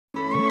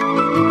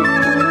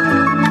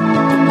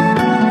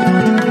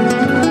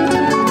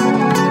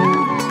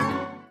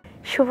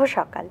শুভ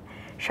সকাল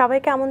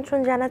সবাইকে আমন্ত্রণ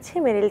জানাচ্ছি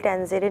মেরিল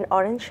ট্যানজেরিন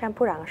অরেঞ্জ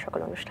শ্যাম্পু রাঙা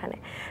সকাল অনুষ্ঠানে।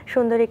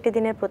 সুন্দর একটি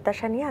দিনের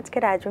প্রত্যাশা নিয়ে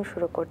আজকের আয়োজন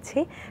শুরু করছি।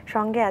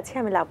 সঙ্গে আছি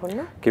আমি লাবণ্য,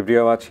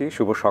 কিবরিয়াও আছি।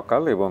 শুভ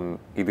সকাল এবং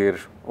ঈদের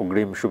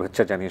অগ্রিম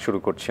শুভেচ্ছা জানিয়ে শুরু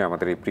করছি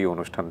আমাদের এই প্রিয়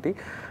অনুষ্ঠানটি।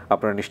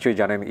 আপনারা নিশ্চয়ই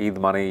জানেন ঈদ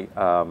মানেই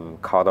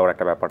খাওয়া দাওয়ার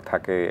একটা ব্যাপার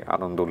থাকে,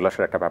 আনন্দ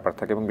উল্লাসের একটা ব্যাপার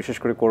থাকে এবং বিশেষ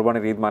করে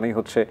কোরবানির ঈদ মানেই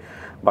হচ্ছে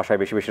বাসায়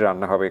বেশি বেশি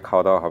রান্না হবে,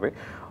 খাওয়া দাওয়া হবে।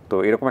 তো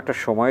এরকম একটা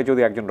সময়ে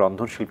যদি একজন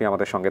রন্ধনশিল্পী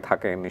আমাদের সঙ্গে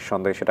থাকেন,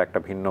 নিঃসন্দেহে সেটা একটা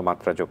ভিন্ন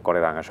মাত্রা যোগ করে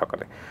রাঙা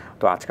সকালে।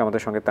 তো আজকে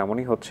আমাদের সঙ্গে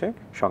তেমনই হচ্ছে,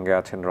 সঙ্গে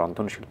আছেন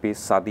রন্ধনশিল্পী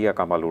সাদিয়া,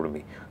 কামাল,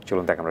 উর্মি।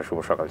 চলুন তাকে আমরা শুভ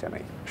সকাল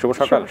জানাই। শুভ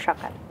সকাল।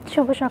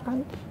 শুভ সকাল।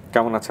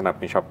 কেমন আছেন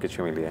আপনি সবকিছু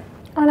মিলিয়ে?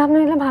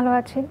 আলহামদুলিল্লাহ ভালো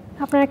আছি,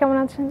 আপনারা কেমন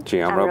আছেন? জি,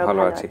 আমরাও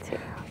ভালো আছি।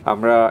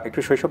 আমরা একটু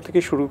শৈশব থেকে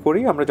শুরু করি।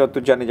 আমরা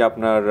যতদূর জানি যে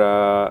আপনার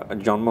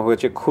জন্ম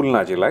হয়েছে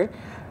খুলনা জেলায়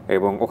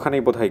এবং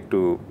ওখানেই বোধহয় একটু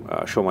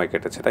সময়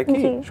কেটেছে, তাই কি?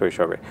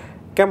 শৈশবে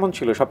কেমন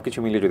ছিল সবকিছু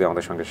মিলিয়ে যদি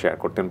আমাদের সঙ্গে শেয়ার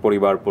করতেন,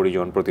 পরিবার,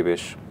 পরিজন,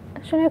 প্রতিবেশ।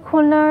 আসলে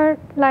খুলনার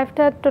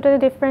লাইফটা টোটালি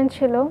ডিফারেন্ট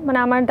ছিল। মানে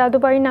আমার দাদু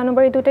বাড়ি, নানু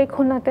বাড়ি দুটোই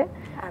খুলনাতে,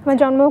 আমার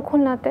জন্মও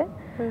খুলনাতে।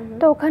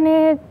 তো ওখানে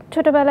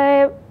ছোটবেলায়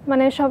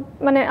মানে সব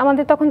মানে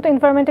আমাদের তখন তো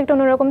এনভায়রনমেন্ট একটু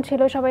অন্যরকম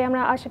ছিল। সবাই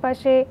আমরা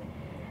আশেপাশে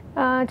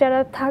যারা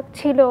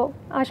ছিল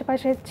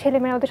আশেপাশে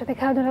ছেলেমেয়েরা, ওদের সাথে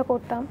খেলাধুলা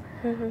করতাম।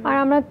 আর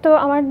আমরা তো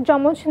আমার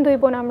যমজ 2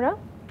 বোন আমরা।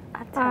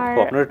 আর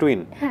আপনারা টুইন?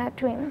 হ্যাঁ,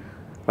 টুইন।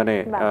 মানে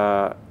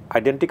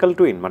আইডেন্টিক্যাল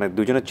টুইন, মানে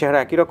দুজনের চেহারা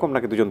একই রকম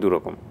নাকি দুজন দুই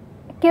রকম?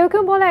 কেউ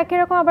কেউ বলে একই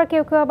রকম, আবার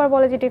কেউ কেউ আবার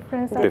বলে যে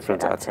ডিফারেন্স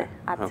আছে।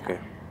 ওকে।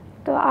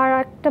 তো আর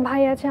একটা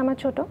ভাই আছে আমার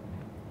ছোট।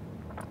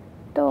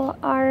 তো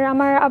আর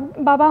আমার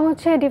বাবা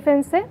হচ্ছে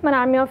ডিফেন্সে, মানে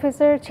আর্মি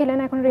অফিসার ছিলেন,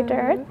 এখন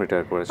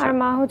রিটায়ার করেছেন। আর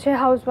মা হচ্ছে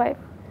হাউসওয়াইফ।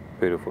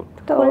 বিউটিফুল।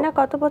 তো খুলনা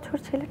কত বছর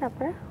ছিলেন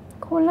আপনারা?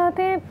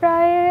 খুলনাতে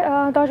প্রায়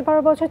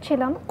 10-12 বছর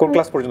ছিলাম। কোন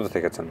ক্লাস পর্যন্ত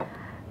থেকেছেন?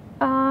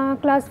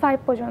 ক্লাস 5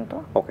 পর্যন্ত।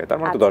 ওকে, তার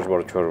মানে তো 10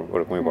 বছর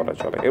ওরকমই বলা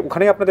চলে।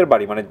 ওখানেই আপনাদের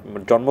বাড়ি, মানে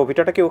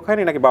জন্মভিটাটা কি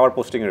ওখানে নাকি বাবার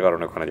পোস্টিং এর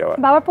কারণে ওখানে যাওয়া?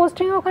 বাবার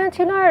পোস্টিং ওখানে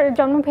ছিল আর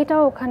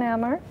জন্মভিটাও ওখানে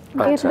আমার।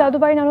 যেহেতু দাদু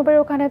বাড়ি, নানু বাড়ি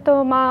ওখানে, তো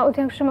মা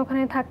অধিকাংশ সময়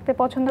ওখানে থাকতে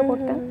পছন্দ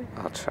করতেন।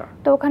 আচ্ছা।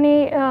 তো ওখানে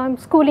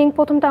স্কুলিং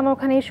প্রথমটা আমার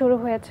ওখানেই শুরু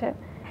হয়েছে।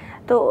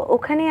 তো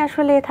ওখানেই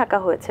আসলে থাকা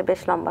হয়েছে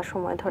বেশ লম্বা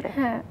সময় ধরে।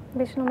 হ্যাঁ,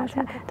 বেশ লম্বা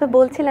সময়। তো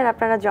বলছিলেন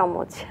আপনারা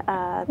যমজ,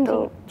 তো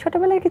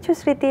ছোটবেলার কিছু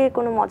স্মৃতি,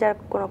 কোনো মজার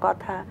কোনো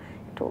কথা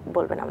একটু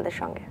বলবেন আমাদের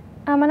সঙ্গে?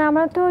 মানে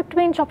আমরা তো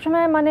টুইন,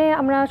 সবসময় মানে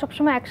আমরা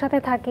সবসময় একসাথে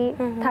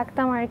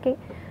থাকতাম আর কি।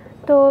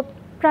 তো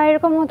প্রায়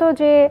এরকম হতো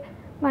যে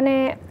মানে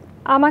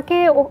আমাকে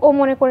ও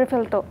মনে করে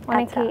ফেলতো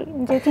অনেকেই,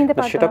 যে চিনতে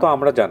পারতো। সেটা তো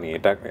আমরা জানি,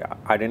 এটা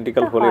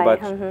আইডেন্টিক্যাল হলে বা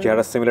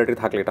চেহারা সিমিলারিটি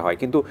থাকলে এটা হয়।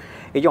 কিন্তু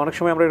এই যে অনেক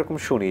সময় আমরা এরকম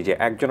শুনি যে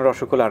একজনের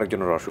অসুখ হলে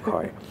আরেকজনের অসুখ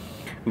হয়,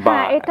 বা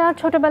এটা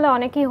ছোটবেলায়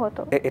অনেকেই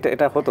হতো।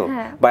 এটা হতো,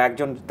 বা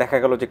একজন দেখা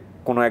গেল যে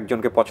কোনো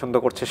একজনকে পছন্দ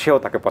করছে, সেও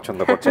তাকে পছন্দ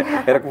করছে,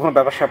 এরকম কোনো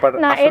ব্যাপার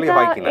আসলে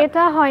হয় কিনা?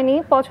 এটা হয়নি,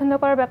 পছন্দ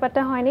করার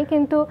ব্যাপারটা হয়নি।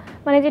 কিন্তু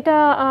মানে যেটা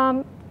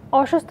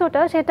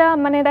অসুস্থটা, সেটা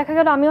মানে দেখা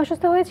গেল আমি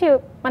অসুস্থ হয়েছি,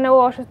 মানে ও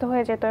অসুস্থ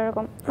হয়ে যেত,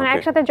 এরকম মানে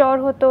একসাথে জ্বর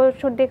হতো,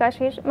 সর্দি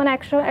কাশি, মানে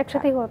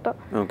একসাথেই হতো।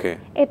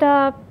 এটা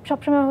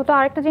সবসময় হতো।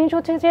 আরেকটা জিনিস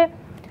হচ্ছে যে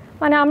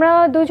মানে আমরা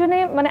দুজনে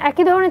মানে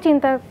একই ধরনের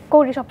চিন্তা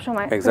করি সব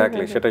সময়।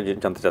 এক্স্যাক্টলি, সেটা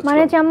জানতে চাচ্ছিলাম।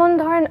 মানে যেমন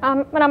ধরেন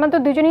মানে আমরা তো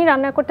দুজনেই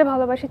রান্না করতে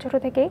ভালোবাসি ছোট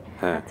থেকেই।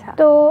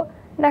 তো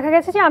দেখা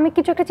গেছে যে আমি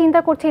কিছু একটা চিন্তা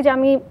করছি যে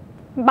আমি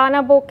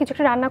বানাবো, কিছু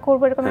একটা রান্না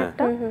করবো, এরকম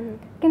একটা,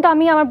 কিন্তু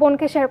আমি আমার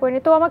বোনকে শেয়ার করিনি।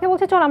 তো আমাকে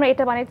বলছে চল আমরা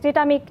এটা বানাই, যেটা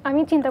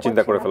আমি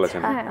চিন্তা করে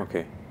ফেলেছেন।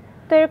 ওকে।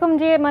 তো এরকম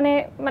যে মানে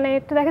মানে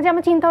একটু দেখা যায়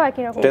আমার চিন্তাও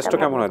একই রকম। টেস্টও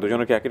কেমন হয়?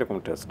 দুজনের কি একই রকম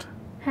টেস্ট?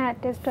 হ্যাঁ,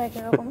 টেস্টও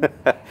একই রকম।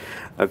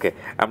 ওকে,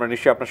 আমরা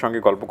নিশ্চয়ই আপনার সঙ্গে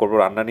গল্প করব,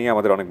 রান্না নিয়ে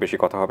আমাদের অনেক বেশি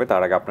কথা হবে।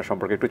 তার আগে আপনার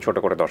সম্পর্কে একটু ছোট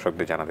করে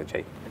দর্শকদের জানাতে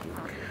চাই।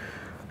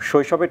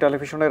 শৈশবে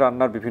টেলিভিশনে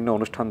রান্নার বিভিন্ন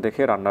অনুষ্ঠান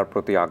দেখে রান্নার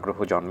প্রতি আগ্রহ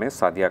জন্মে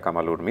সাদিয়া,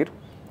 কামাল, উর্মির।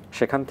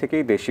 সেখান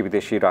থেকেই দেশি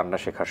বিদেশি রান্না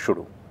শেখার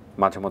শুরু।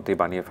 মাঝে মধ্যেই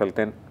বানিয়ে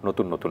ফেলতেন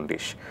নতুন নতুন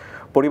ডিশ।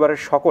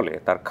 পরিবারের সকলে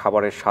তার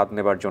খাবারের স্বাদ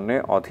নেবার জন্য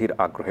অধীর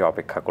আগ্রহে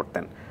অপেক্ষা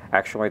করতেন।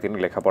 একসময় তিনি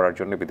লেখাপড়ার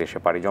জন্য বিদেশে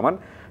পাড়ি জমান।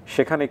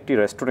 সেখানে একটি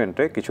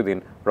রেস্টুরেন্টে কিছুদিন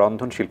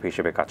রন্ধনশিল্পী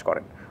হিসেবে কাজ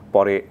করেন।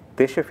 পরে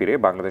দেশে ফিরে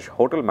Bangladesh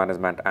hotel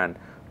management and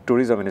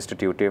tourism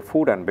ইনস্টিটিউটে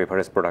ফুড অ্যান্ড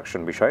বেভারেজ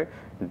প্রোডাকশন বিষয়ে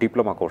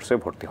ডিপ্লোমা কোর্সে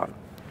ভর্তি হন।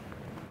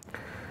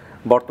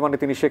 বর্তমানে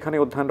তিনি সেখানে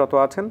অধ্যয়নরত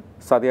আছেন।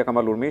 সাদিয়া,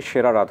 কামাল, উর্মি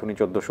সেরা রাঁধুনি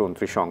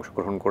 1429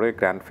 অংশগ্রহণ করে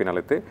গ্র্যান্ড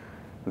ফিনালেতে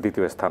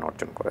 2য় স্থান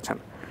অর্জন করেছেন।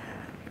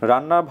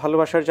 রান্না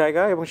ভালোবাসার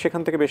জায়গা এবং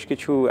সেখান থেকে বেশ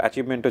কিছু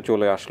অ্যাচিভমেন্টও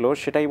চলে আসলো।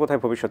 সেটাই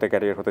বোধহয় ভবিষ্যতে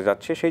ক্যারিয়ার হতে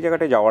যাচ্ছে। সেই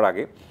জায়গাটায় যাওয়ার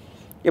আগে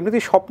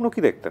এমনিতেই স্বপ্ন কি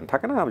দেখতেন?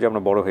 থাকে না যে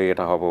আমরা বড় হয়ে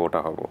এটা হব, ওটা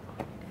হব।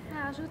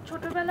 হ্যাঁ, আসলে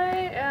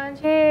ছোটবেলায়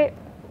যে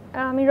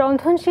আমি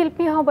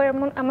রন্ধনশিল্পী হব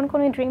এমন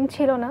কোনো ড্রিম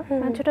ছিল না।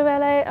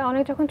 ছোটবেলায়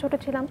যখন ছোট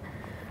ছিলাম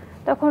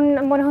তখন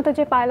মনে হতো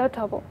যে পাইলট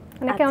হব।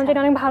 মানে কেমন যেন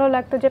অনেক ভালো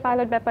লাগতো যে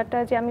পাইলট ব্যাপারটা,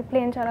 যে আমি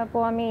প্লেন চালাবো,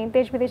 আমি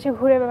দেশ বিদেশে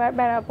ঘুরে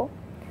বেড়াবো।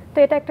 তো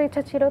এটা একটা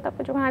ইচ্ছা ছিল।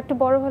 তারপর যখন একটু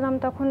বড় হলাম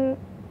তখন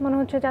মনে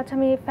হচ্ছে যে আচ্ছা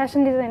আমি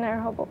ফ্যাশন ডিজাইনার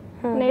হব।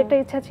 মানে এটা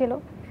ইচ্ছা ছিল,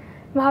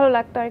 ভালো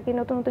লাগতো আর কি,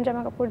 নতুন নতুন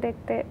জামা কাপড়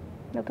দেখতে,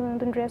 নতুন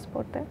নতুন ড্রেস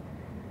পরতে।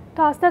 তো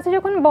আস্তে আস্তে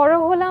যখন বড়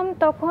হলাম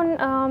তখন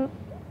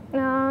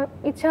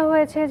ইচ্ছা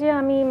হয়েছে যে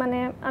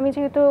আমি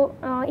যেহেতু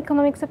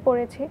ইকোনমিক্সে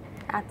পড়েছি,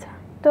 আচ্ছা,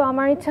 তো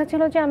আমার ইচ্ছা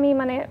ছিল যে আমি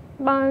মানে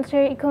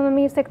বাংলাদেশের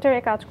ইকোনমি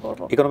সেক্টরে কাজ করব।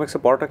 ইকোনমিক্সে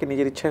পড়াটা কি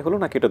নিজের ইচ্ছায় হলো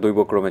নাকি এটা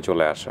দৈবক্রমে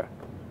চলে আসা?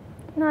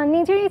 না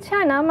নিজের ইচ্ছা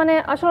না, মানে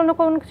আসলে অন্য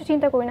কোনো কিছু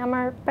চিন্তা করি না।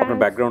 আমার আপনার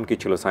ব্যাকগ্রাউন্ড কি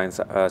ছিল?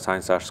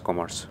 Science arts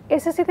commerce?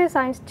 এসএসসি তে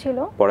সায়েন্স ছিল।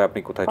 পরে আপনি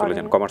কোথায় চলে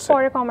যান? কমার্সে?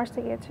 পরে কমার্সে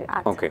গিয়েছি।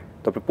 ওকে,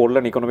 তো আপনি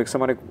পড়লেন ইকোনমিক্সে,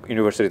 মানে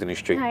ইউনিভার্সিটিতে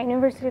নিশ্চয়ই? হ্যাঁ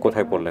ইউনিভার্সিটি।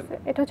 কোথায় পড়লেন?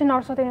 এটা হচ্ছে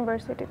নর্থ সাউথ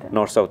ইউনিভার্সিটিতে।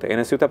 নর্থ সাউথে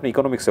এনএসইউতে আপনি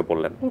ইকোনমিক্সে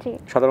পড়লেন? জি।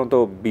 সাধারণত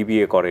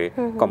বিবিএ করে,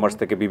 কমার্স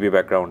থেকে বিবিএ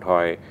ব্যাকগ্রাউন্ড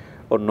হয়,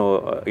 অন্য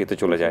ইয়েতে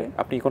চলে যায়,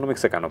 আপনি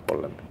ইকোনমিক্সে কেন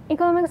পড়লেন?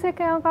 ইকোনমিক্সে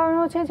কারণ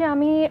হচ্ছে যে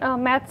আমি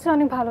ম্যাথসে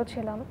অনেক ভালো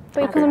ছিলাম, তো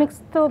ইকোনমিক্স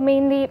তো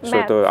মেইনলি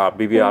ম্যাথ। তো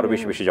বিবিএ আরো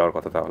বেশি যাওয়ার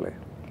কথা তাহলে?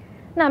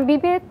 না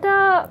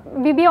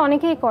বিবিএ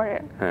অনেকেই করে,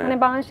 মানে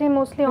বাংলাদেশে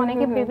মোস্টলি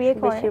অনেকে বিবিএ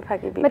করে,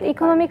 বাট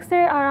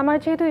ইকোনমিক্সের আর আমার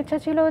যেহেতু ইচ্ছা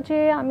ছিল যে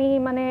আমি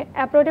মানে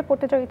অ্যাব্রডে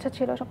পড়তে যাওয়ার ইচ্ছা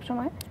ছিল সব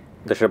সময়,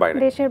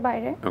 দেশের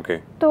বাইরে। ওকে,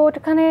 তো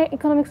ওখানে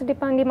ইকোনমিক্স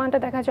ডিমান্ডটা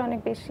দেখা যায় অনেক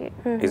বেশি।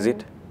 Is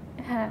it?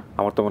 হ্যাঁ,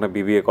 আমার তো মনে হয়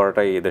বিবিএ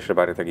করাটাই দেশের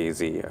বাইরে থেকে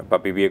ইজি, বা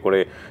বিবিএ করে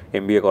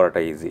এমবিএ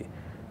করাটাই ইজি।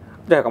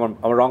 যাই হোক,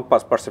 আমার রং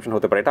পারসেপশন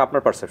হতে পারে, এটা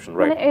আপনার পারসেপশন,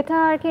 রাইট? মানে এটা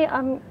আর কি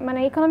মানে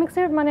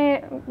ইকোনমিক্সের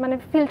মানে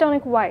ফিল্ডটা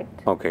অনেক ওয়াইড।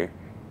 ওকে,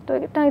 তো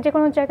এটা যে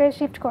কোনো জায়গায়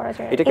শিফট করা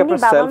যায়। এটা কি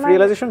আপনার সেলফ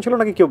রিয়েলাইজেশন ছিল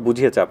নাকি কেউ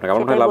বুঝিয়েছে আপনাকে?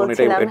 আমার মনে হয় লাবণ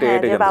এটা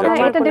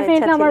এটা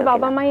ডেফিনেটলি আমার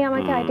বাবা মাই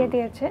আমাকে আইডিয়া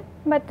দিয়েছে,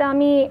 বাট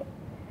আমি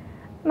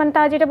মানে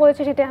তারা যেটা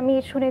বলেছে সেটা আমি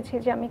শুনেছি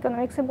যে আমি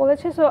ইকোনমিক্সে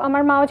বলেছি। সো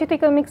আমার মাও যেহেতু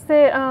ইকোনমিক্সে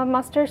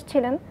মাস্টার্স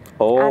ছিলেন,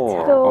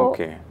 তো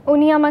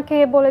উনি আমাকে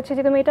বলেছে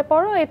যে তুমি এটা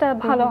পড়ো, এটা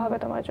ভালো হবে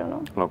তোমার জন্য।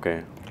 ওকে,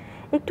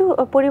 একটু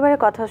পরিবারের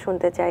কথা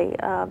শুনতে চাই।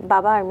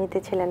 বাবা আর্মিতে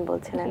ছিলেন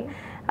বলছিলেন,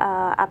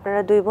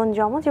 আপনারা 2 বোন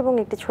যমজ এবং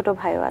একটি ছোট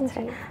ভাইও আছে।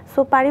 সো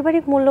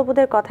পারিবারিক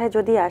মূল্যবোধের কথায়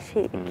যদি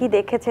আসি, কি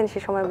দেখেছেন সে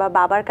সময়, বা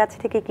বাবার কাছ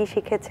থেকে কি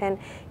শিখেছেন,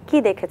 কি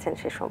দেখেছেন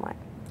সে সময়?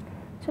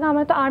 আসলে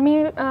আমরা তো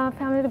আর্মির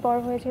ফ্যামিলিতে বড়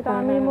হয়েছি, তো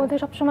আর্মির মধ্যে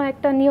সবসময়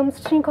একটা নিয়ম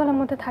শৃঙ্খলার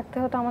মধ্যে থাকতে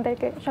হতো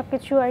আমাদেরকে,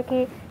 সবকিছু আর কি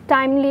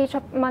টাইমলি,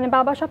 মানে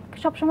বাবা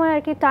সবসময়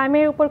আর কি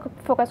টাইমের উপর খুব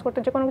ফোকাস করতো,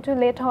 যে কোনো কিছু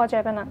লেট হওয়া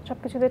যাবে না, সব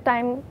কিছুতে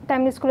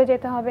টাইমলি স্কুলে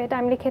যেতে হবে,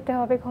 টাইমলি খেতে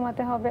হবে,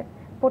 ঘুমাতে হবে,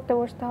 পড়তে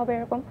বসতে হবে,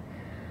 এরকম।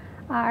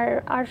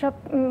 আর সব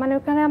মানে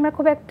ওখানে আমরা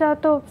খুব একটা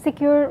তো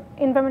সিকিউর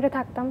এনভায়রনমেন্টে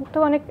থাকতাম, তো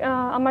অনেক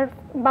আমার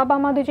বাবা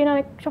মা দুজনে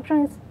অনেক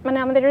সবসময় মানে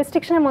আমাদের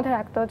রেস্ট্রিকশনের মধ্যে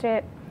রাখতো, যে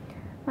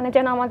মানে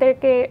যেন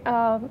আমাদেরকে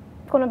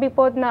কোনো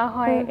বিপদ না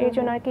হয়, এই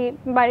জন্য আর কি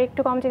বাইরে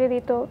একটু কম যেতে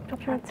দিত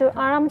সবসময়। তো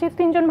আর আমি যেহেতু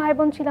 3 জন ভাই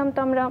বোন ছিলাম, তো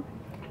আমরা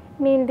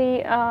মেইনলি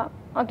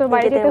অত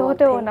বাইরে যেতে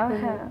হতেও না।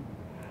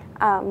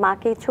 হ্যাঁ,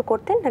 মাকে ইচ্ছু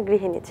করতেন না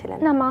গৃহিণী ছিলেন?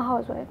 না, মা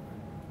হাউসওয়াইফ।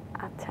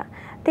 আচ্ছা,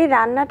 তো এই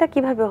রান্নাটা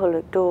কিভাবে হলো?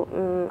 একটু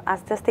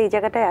আস্তে আস্তে এই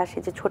জায়গাটায় আসি,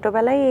 যে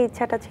ছোটবেলায় এই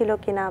ইচ্ছাটা ছিল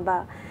কিনা, বা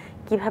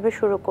কিভাবে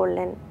শুরু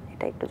করলেন,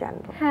 এটা একটু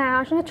জানবো। হ্যাঁ,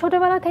 আসলে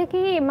ছোটবেলা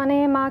থেকেই মানে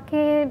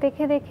মাকে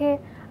দেখে দেখে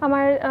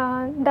আমার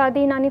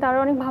দাদি নানি তারা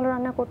অনেক ভালো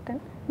রান্না করতেন,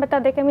 বাট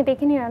তাদেরকে আমি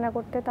দেখিনি রান্না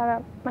করতে, তারা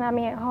মানে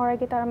আমি হওয়ার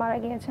আগে তারা মারা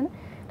গিয়েছেন।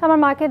 তো আমার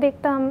মাকে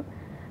দেখতাম,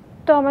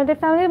 তো আমাদের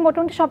ফ্যামিলির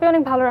মোটামুটি সবাই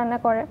অনেক ভালো রান্না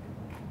করে,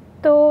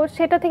 তো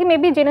সেটা থেকে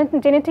মেবি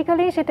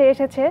জেনেটিক্যালি সেটা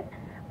এসেছে।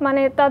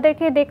 মানে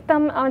তাদেরকে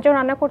দেখতাম যখন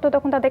রান্না করতো,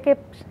 তখন তাদেরকে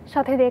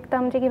সাথে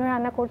দেখতাম যে কীভাবে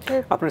রান্না করছে।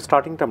 আপনার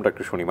স্টার্টিংটা আমরা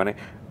একটু শুনি, মানে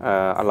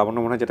লাবণ্য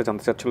মনে হয় যেটা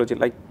জানতে চাচ্ছিল যে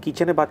লাইক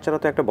কিচেনে বাচ্চারা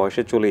তো একটা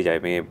বয়সে চলেই যায়,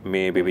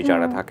 মেয়ে বেবি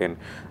যারা থাকেন,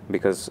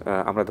 বিকজ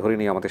আমরা ধরে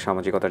নিই আমাদের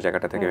সামাজিকতার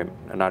জায়গাটা থেকে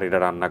নারীরা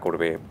রান্না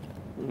করবে,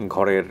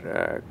 ঘরের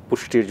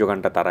পুষ্টির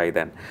যোগানটা তারাই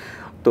দেন।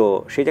 তো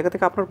সেই জায়গা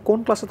থেকে আপনার কোন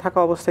ক্লাসে থাকা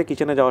অবস্থায়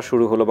কিচেনে যাওয়া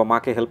শুরু হলো বা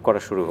মাকে হেল্প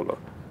করা শুরু হলো?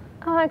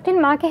 একদিন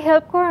মাকে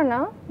হেল্প করা না,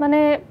 মানে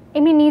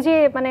এমনি নিজে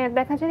মানে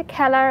দেখা যায়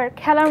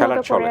খেলার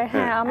মতো করে।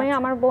 হ্যাঁ, আমি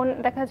আমার বোন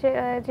দেখা যায়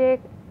যে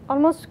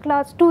অলমোস্ট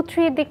ক্লাস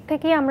 2-3 দিক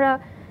থেকে আমরা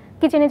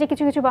কিচেনে যে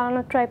কিছু কিছু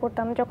বানানোর ট্রাই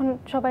করতাম। যখন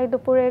সবাই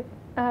দুপুরে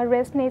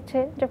রেস্ট নিচ্ছে,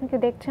 যখন কেউ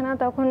দেখছে না,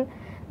 তখন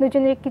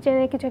দুজনে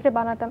কিচেনে কিছু একটা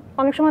বানাতাম।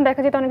 অনেক সময়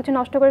দেখা যেত অনেক কিছু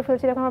নষ্ট করে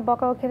ফেলছি, তখন আমার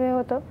বকাও খেতে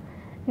হতো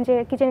যে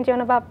কিচেনে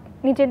যেন বা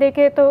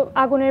নিজেদেরকে তো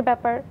আগুনের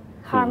ব্যাপার,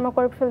 হার্মও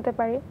করে ফেলতে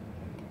পারি,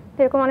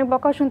 এরকম অনেক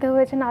বকা শুনতে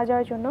হয়েছে না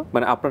যাওয়ার জন্য।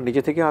 মানে আপনার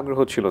নিজে থেকে আগ্রহ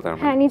ছিল? তার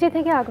মানে হ্যাঁ, নিজে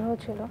থেকে আগ্রহ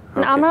ছিল।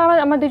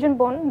 আমার 2 জন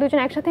বোন, 2 জন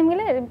একসাথে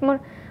মিলে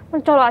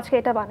চলো আজকে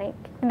এটা বানাই,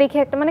 দেখি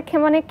একটা মানে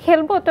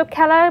খেলবো, তো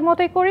খেলার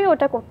মতোই করি,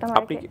 ওটা করতাম।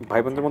 আপনি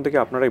ভাই বোনদের মধ্যে কি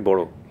আপনারাই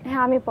বড়?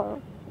 হ্যাঁ, আমি বড়,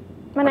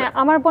 মানে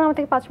আমার বোন আমার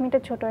থেকে 5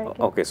 মিনিটের ছোট আর কি।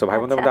 ওকে, সো ভাই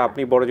বোনদের মধ্যে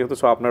আপনি বড়, যেহেতু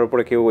সো আপনার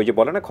উপরে কেউ ওই যে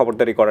বলে না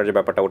খবরদারি করার যে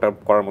ব্যাপারটা, ওটা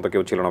করার মতো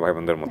কেউ ছিল না ভাই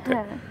বোনদের মধ্যে।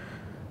 হ্যাঁ।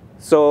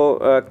 সো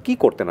কি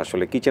করতেন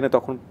আসলে কিচেনে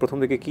তখন? প্রথম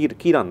দিকে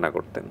কি রান্না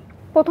করতেন?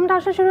 প্রথমটা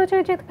আসলে শুরু হয়েছে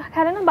যে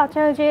খেলে না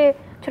বাচ্চারা, যে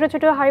ছোট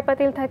ছোট হাঁড়ি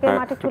পাতিল থাকে,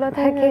 মাটির চুলা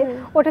থাকে,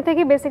 ওটা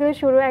থেকে বেসিক্যালি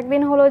শুরু।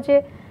 একদিন হলো যে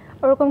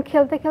ওরকম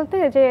খেলতে খেলতে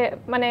যে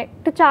মানে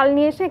একটু চাল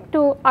নিয়ে এসে একটু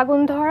আগুন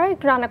ধরা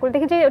একটু রান্না করে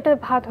দেখি যে ওটা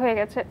ভাত হয়ে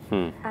গেছে।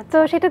 তো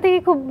সেটা থেকে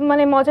খুব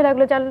মানে মজা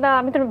লাগলো, যে আল্লাহ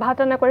আমি তো ভাত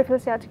রান্না করে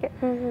ফেলছি আজকে।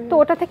 তো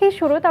ওটা থেকেই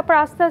শুরু। তারপর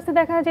আস্তে আস্তে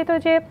দেখা যেত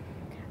যে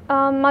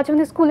মাঝে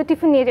মাঝে স্কুলে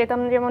টিফিন নিয়ে যেতাম,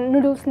 যেমন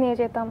নুডলস নিয়ে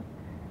যেতাম।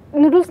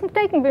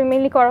 নুডলসটাই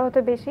মেনলি করা হতো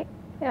বেশি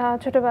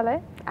ছোটবেলায়।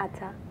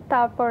 আচ্ছা,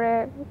 তারপরে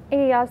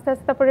এই আস্তে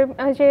আস্তে তারপরে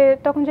যে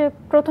তখন যে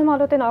প্রথম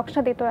আলোতে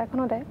নকশা দিত,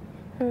 এখনো দেয়,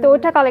 তো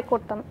ওটা কালেক্ট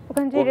করতাম।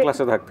 ওখানে যে কোন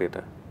ক্লাসে থাকতে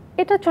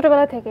এটা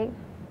ছোটবেলা থেকেই।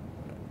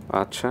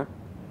 আচ্ছা,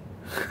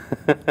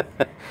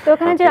 তো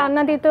ওখানে যে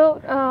রান্না দিত,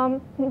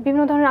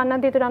 বিভিন্ন ধরনের রান্না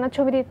দিত, রান্নার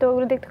ছবি দিত,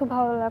 ওগুলো দেখতে খুব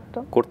ভালো লাগতো।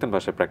 করতেন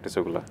বাসায় প্র্যাকটিস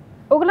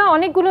ওগুলো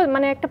অনেকগুলো,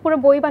 মানে একটা পুরো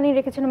বই বানিয়ে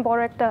রেখেছিলাম বড়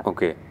একটা।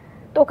 ওকে,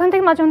 তো ওখান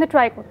থেকে মাঝে মধ্যে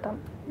ট্রাই করতাম।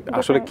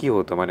 আসলে কি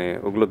হতো মানে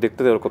ওগুলো দেখতে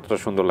কতটা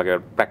সুন্দর লাগে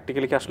আর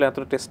প্র্যাকটিক্যালি কি আসলে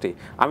এতটা টেস্টি?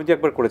 আমি তো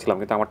একবার করেছিলাম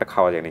কিন্তু আমারটা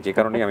খাওয়া যায়নি, যে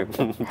কারণেই আমি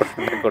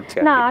প্রশ্নটা করছি।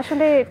 না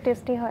আসলে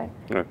টেস্টি হয়।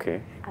 ওকে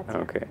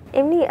ওকে।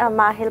 এমনি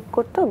মা হেল্প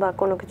করতো বা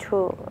কোনো কিছু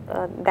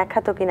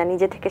দেখাতো কিনা,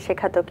 নিজে থেকে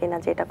শেখাতো কিনা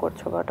যে এটা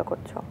করছো বা ওটা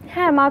করছো?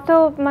 হ্যাঁ, মা তো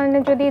মানে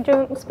যদি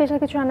স্পেশাল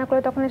কিছু রান্না করে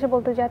তখন এসে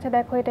বলতো যে আচ্ছা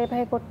দেখো এটা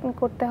এভাবে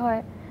করতে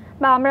হয়,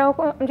 বা আমরাও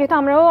যেহেতু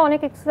আমরাও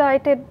অনেক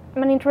এক্সাইটেড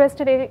মানে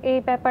ইন্টারেস্টেড এই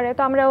ব্যাপারে,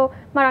 তো আমরাও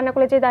মা রান্না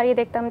করলে যে দাঁড়িয়ে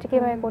দেখতাম যে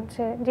কীভাবে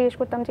করছে, জিজ্ঞেস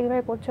করতাম যে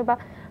কীভাবে করছো, বা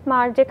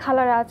মার যে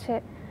খালারা আছে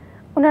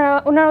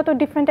ওনারাও তো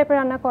ডিফারেন্ট টাইপের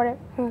রান্না করে,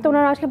 তো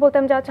ওনারা আসলে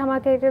বলতাম যে আচ্ছা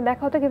আমাকে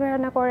দেখাও তো কীভাবে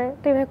রান্না করে,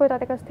 তো এইভাবে করে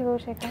তাদের কাছ থেকেও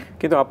শেখা।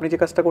 কিন্তু আপনি যে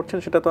কাজটা করছেন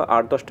সেটা তো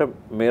 8-10টা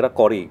মেয়েরা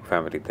করেই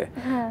ফ্যামিলিতে,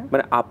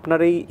 মানে আপনার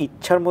এই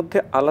ইচ্ছার মধ্যে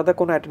আলাদা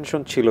কোনো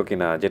অ্যাটেনশন ছিল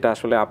কিনা যেটা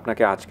আসলে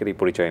আপনাকে আজকের এই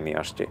পরিচয়ে নিয়ে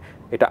আসছে?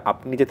 এটা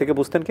আপনি নিজে থেকে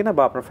বুঝতেন কিনা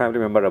বা আপনার ফ্যামিলি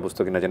মেম্বাররা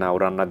বুঝতো কিনা যে না ও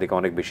রান্নার দিকে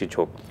অনেক বেশি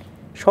ঝোঁক?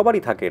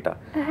 সবারই থাকে এটা।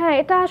 হ্যাঁ,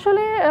 এটা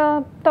আসলে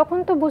তখন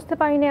তো বুঝতে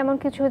পারিনি এমন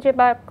কিছু, যে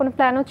বা কোনো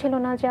প্ল্যানও ছিল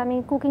না যে আমি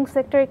কুকিং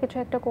সেক্টরে কিছু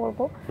একটা করব।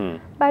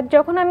 বাট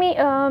যখন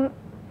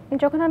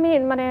আমি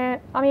মানে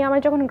আমার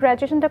যখন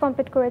গ্র্যাজুয়েশনটা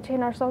কমপ্লিট করেছি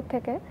নর্থ সাউথ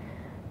থেকে,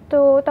 তো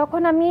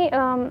তখন আমি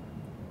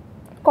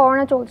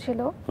করোনা চলছিল,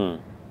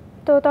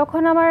 তো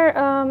তখন আমার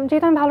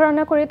যেহেতু আমি ভালো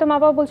রান্না করি, তো মা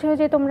বাবা বলছিল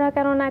যে তোমরা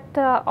কেন না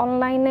একটা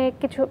অনলাইনে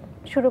কিছু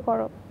শুরু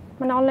করো,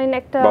 মানে অনলাইনে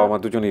একটা। বাবা মা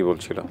দুজনেই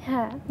বলছিল?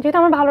 হ্যাঁ, যেহেতু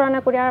আমার ভালো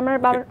রান্না করি আর আমার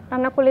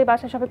রান্না করলেই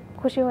বাসায় সবাই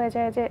খুশি হয়ে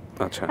যায় যে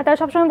আচ্ছা। তারা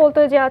সবসময় বলতো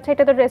যে আচ্ছা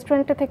এটা তো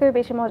রেস্টুরেন্টের থেকেও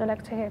বেশি মজা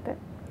লাগছে খেতে।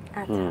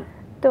 আচ্ছা।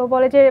 তো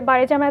বলে যে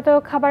বাইরে যে আমরা এত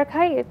খাবার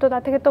খাই, তো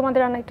তার থেকে তোমাদের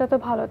রান্নাটা তো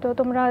ভালো, তো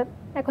তোমরা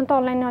এখন তো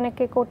অনলাইনে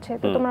অনেকে করছে,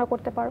 তো তোমরা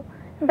করতে পারো।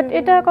 বাট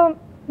এটা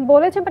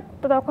বলেছে, বাট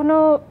তখনও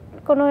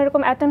কোনো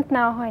এরকম অ্যাটেম্পট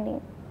নেওয়া হয়নি,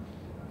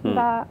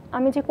 বা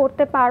আমি যে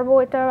করতে পারবো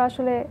এটা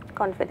আসলে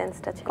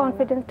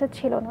কনফিডেন্সটা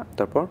ছিল না।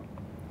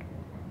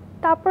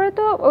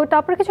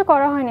 তারপরে কিছু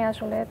করা হয়নি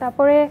আসলে।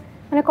 তারপরে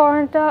মানে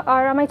করোনাটা,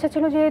 আর আমার ইচ্ছা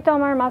ছিল যেহেতু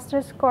আমার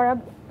মাস্টার্স করা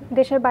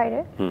দেশের বাইরে,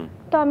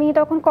 তো আমি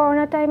তখন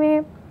করোনা টাইমে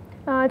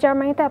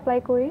জার্মানিতে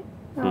অ্যাপ্লাই করি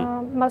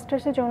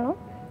মাস্টার্সের জন্য।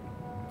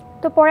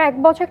 তো পরে 1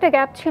 বছর একটা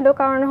গ্যাপ ছিল,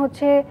 কারণ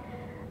হচ্ছে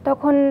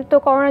তখন তো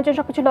করোনার জন্য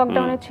সবকিছু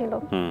লকডাউনে ছিল।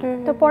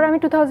 তো পরে আমি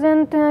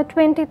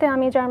 2020-তে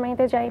আমি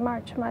জার্মানিতে যাই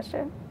মার্চ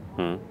মাসে।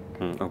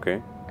 ওকে।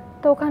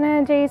 তো ওখানে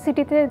যে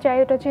সিটিতে যাই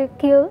ওটা হচ্ছে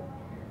কিল।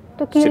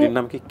 তো কিল সিটির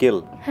নাম কি? কিল?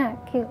 হ্যাঁ,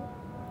 কিল।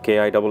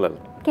 KILL?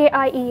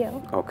 KIEL।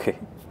 ওকে।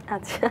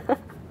 আচ্ছা।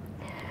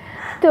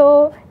 তো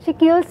সেই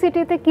কিল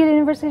সিটিতে, কিল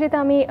ইউনিভার্সিটিতে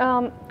আমি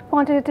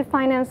কোয়ান্টিটেটিভ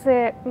ফাইন্যান্সে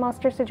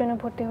মাস্টার্সের জন্য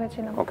ভর্তি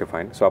হয়েছিলাম। ওকে,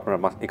 ফাইন। সো আপনারা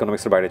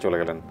ইকোনমিক্সের বাইরে চলে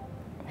গেলেন?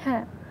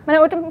 হ্যাঁ, মানে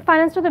ওটা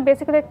ফাইন্যান্সটা তো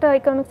বেসিক্যালি একটা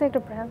ইকোনমিক্সের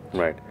একটা ব্রাঞ্চ।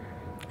 রাইট।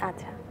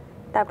 আচ্ছা,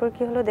 তারপর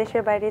কি হলো?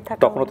 দেশের বাইরে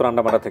থাকা তখন তো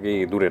রান্না বান্না থেকে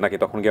দূরে নাকি?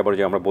 তখন কি আবার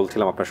যে আমরা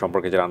বলছিলাম আপনার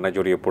সম্পর্কে যে রান্নায়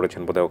জড়িয়ে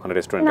পড়েছেন বোধহয় ওখানে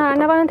রেস্টুরেন্টে? না,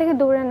 রান্না বান্না থেকে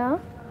দূরে না,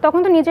 তখন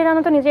তো নিজের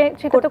রান্না তো নিজে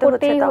সেটা তো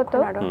করতেই হতো।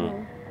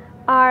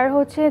 আর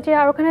হচ্ছে যে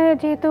আর ওখানে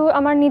যেহেতু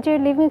আমার নিজের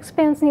লিভিং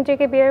এক্সপেন্স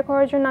নিজেকে বেয়ার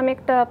করার জন্য আমি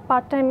একটা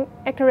পার্ট টাইম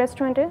একটা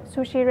রেস্টুরেন্টে,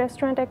 সুশি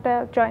রেস্টুরেন্ট একটা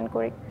জয়েন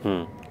করি।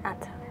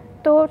 আচ্ছা।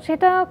 তো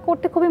সেটা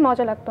করতে খুবই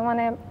মজা লাগতো।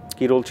 মানে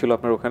কি রোল ছিল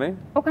আপনার ওখানে?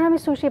 ওখানে আমি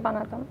সুশি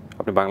বানাতাম।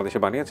 আপনি বাংলাদেশে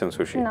বানিয়েছেন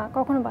সুশি? না,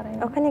 কখনো বানাইনি।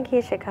 ওখানে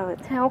গিয়ে শেখা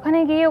হয়েছে? হ্যাঁ, ওখানে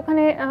গিয়ে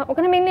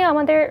ওখানে মেইনলি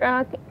আমাদের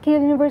কিল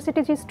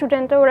ইউনিভার্সিটি যে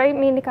স্টুডেন্টরা ওরাই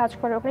মেইনলি কাজ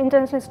করে, ওখানে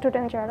ইন্টারন্যাশনাল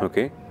স্টুডেন্ট যারা।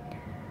 ওকে।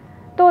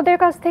 তো ওদের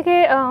কাছ থেকে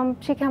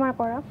শিখে আমার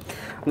করা।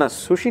 না,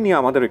 সুশি নিয়ে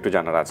আমাদের একটু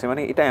জানার আছে,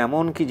 মানে এটা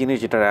এমন কি জিনিস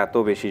যেটার এত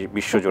বেশি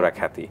বিশ্বজোড়া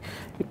খ্যাতি?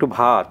 একটু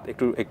ভাত,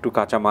 একটু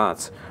কাঁচা মাছ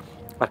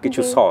আর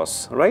কিছু সস,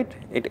 রাইট?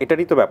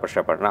 এটারই তো ব্যাপার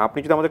স্যাপার না? আপনি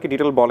যদি আমাদেরকে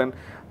ডিটেল বলেন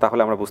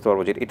তাহলে আমরা বুঝতে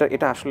পারবো যে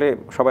এটা আসলে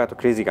সবাই এত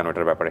ক্রেজি কেন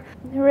এটার ব্যাপারে।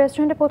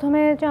 রেস্টুরেন্টে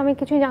প্রথমে যে আমি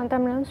কিছুই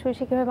জানতাম না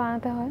সুশি কীভাবে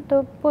বানাতে হয়। তো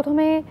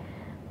প্রথমে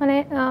মানে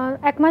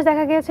 1 মাস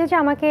দেখা গিয়েছে যে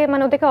আমাকে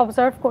মানে ওদেরকে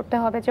অবজার্ভ করতে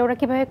হবে যে ওরা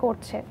কীভাবে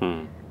করছে,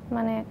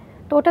 মানে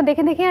তো ওটা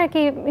দেখে দেখে আর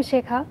কি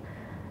শেখা।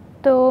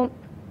 তো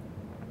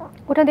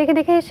ওটা দেখে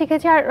দেখে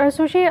শিখেছি। আর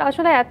সুশি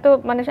আসলে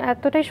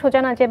এতটাই সোজা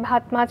না যে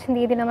ভাত মাছ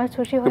দিয়ে দিলাম আর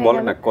সুশি হয়ে গেল।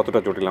 বলেন না কতটা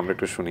জটিল, আমরা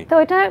একটু শুনি। তো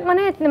এটা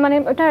মানে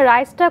ওটা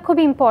রাইসটা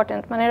খুবই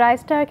ইম্পর্টেন্ট, মানে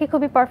রাইসটা আর কি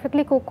খুবই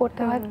পারফেক্টলি কুক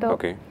করতে হয়। তো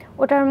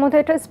ওটার মধ্যে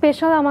একটা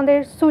স্পেশাল আমাদের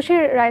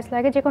সুশির রাইস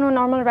লাগে, যে কোনো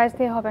নর্মাল রাইস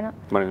দিয়ে হবে না।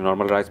 মানে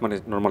নর্মাল রাইস মানে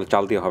নর্মাল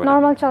চাল দিয়ে হবে না?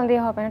 নর্মাল চাল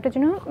দিয়ে হবে না, এটার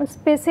জন্য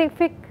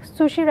স্পেসিফিক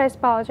সুশি রাইস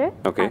পাওয়া যায়,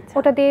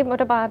 ওটা দিয়ে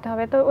ওটা বানাতে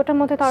হবে। তো ওটার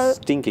মধ্যে তো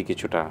স্টিকি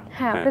কিছুটা,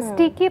 হ্যাঁ ওটা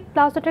স্টিকি,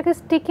 প্লাস ওটাকে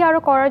স্টিকি আরো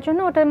করার জন্য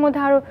ওটার মধ্যে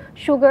আরো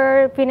সুগার,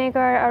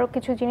 ভিনেগার আরো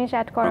কিছু জিনিস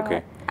অ্যাড করা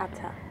হয়।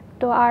 আচ্ছা।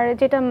 তো আর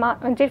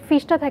যে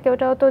ফিশটা থাকে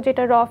ওটাও তো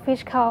যেটা র ফিশ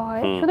খাওয়া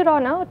হয়, শুধু র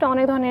না, ওটা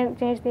অনেক ধরনের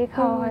জিনিস দিয়ে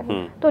খাওয়া হয়।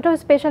 তো ওটাও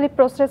স্পেশালি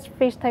প্রসেসড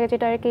ফিশ থাকে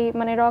যেটা আর কি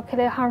মানে র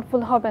খেলে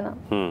হার্মফুল হবে না।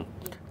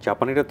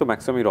 জাপানিরা তো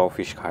ম্যাক্সিমাম র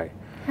ফিশ খায়।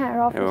 হ্যাঁ,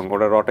 র ফিশ, এবং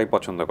ওরা রটাই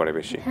পছন্দ করে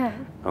বেশি। হ্যাঁ।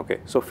 ওকে,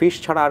 সো ফিশ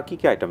ছাড়া আর কি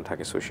কি আইটেম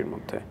থাকে সুশির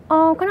মধ্যে?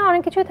 ওখানে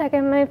অনেক কিছুই থাকে,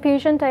 মানে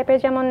ফিউশন টাইপের,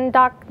 যেমন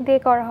ডাক দিয়ে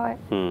করা হয়,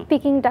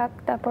 পিকিং ডাক,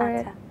 তারপরে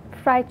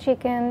ফ্রাইড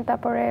চিকেন,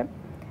 তারপরে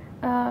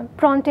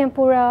প্রন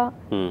টেম্পুরা,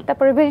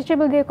 তারপরে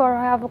ভেজিটেবল দিয়ে করা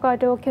হয়,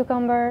 অ্যাভোকাডো,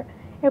 কিউকাম্বার,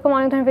 এরকম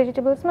অনেক ধরনের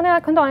ভেজিটেবলস, মানে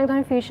এখন তো অনেক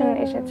ধরনের ফিউশন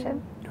এসেছে।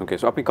 ওকে,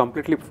 সো আপনি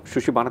কমপ্লিটলি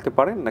সুশি বানাতে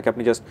পারেন নাকি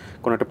আপনি জাস্ট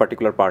কোনো একটা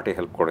পার্টিকুলার পার্টে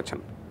হেল্প করেছেন?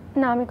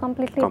 না, আমি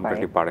কমপ্লিটলি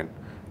পারেন।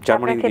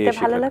 জার্মানি গিয়ে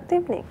ভালো লাগতো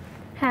এমনি?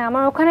 হ্যাঁ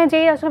আমার ওখানে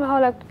যেই আসলে ভালো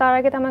লাগতো, তার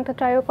আগে তেমন একটা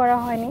ট্রাইও করা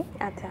হয়নি।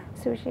 আচ্ছা,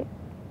 সুশি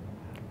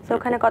তো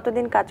ওখানে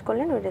কতদিন কাজ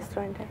করলেন ওই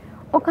রেস্টুরেন্টে?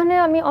 ওখানে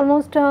আমি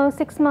অলমোস্ট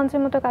 6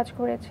 মান্থসের মতো কাজ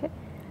করেছি।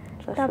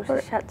 তারপর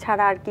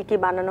ছাড়া আর কি কি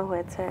বানানো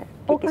হয়েছে,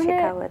 কি কি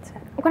শেখা হয়েছে?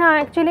 ওখানে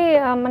অ্যাকচুয়ালি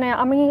মানে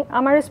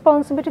আমার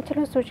রেসপন্সিবিলিটি ছিল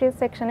সুশি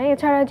সেকশনে।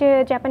 এছাড়া যে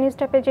জাপানিজ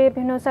টাইপের যে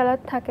বিভিন্ন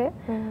স্যালাড থাকে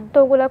তো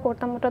ওগুলো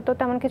করতাম, ওটা তো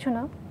তেমন কিছু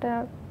না,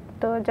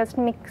 তো জাস্ট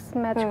মিক্স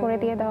ম্যাচ করে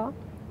দিয়ে দেওয়া।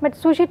 বাট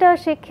সুশিটা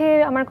শিখে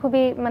আমার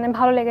খুবই মানে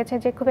ভালো লেগেছে,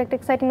 যে খুব একটা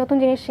এক্সাইটিং নতুন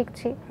জিনিস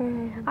শিখছি।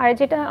 আর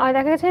যেটা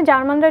দেখা গেছে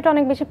জার্মানরা এটা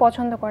অনেক বেশি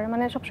পছন্দ করে,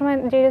 মানে সবসময়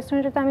যে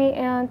রেস্টুরেন্টে আমি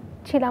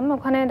ছিলাম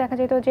ওখানে দেখা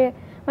যেত যে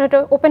মানে এটা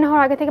ওপেন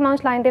হওয়ার আগে থেকে মানুষ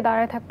লাইন দিয়ে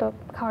দাঁড়ায় থাকতো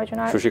খাওয়ার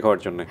জন্য, সুশি খাওয়ার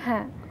জন্য।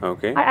 হ্যাঁ,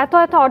 ওকে। আর এত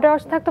এত অর্ডার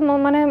থাকতো,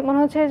 মানে মনে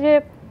হচ্ছে যে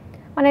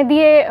মানে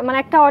দিয়ে মানে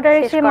একটা অর্ডার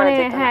এসে মানে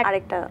হ্যাঁ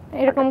আরেকটা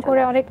এরকম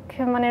করে অনেক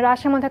মানে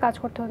রাশের মধ্যে কাজ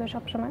করতে হতো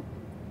সবসময়।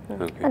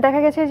 দেখা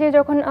গেছে যে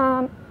যখন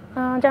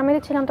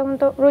জার্মানিতে ছিলাম তখন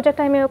তো রোজার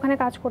টাইমে ওখানে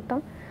কাজ করতাম,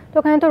 তো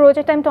ওখানে তো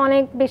রোজার টাইম তো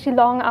অনেক বেশি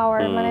লং আওয়ার,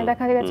 মানে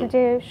দেখা গেছে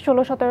যে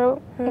 16-17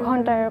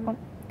 ঘন্টা এরকম।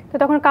 তো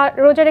তখন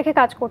রোজা রেখে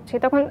কাজ করছি,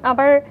 তখন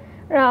আবার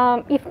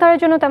ইফতারের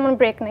জন্য তেমন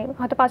ব্রেক নেই,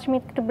 হয়তো 5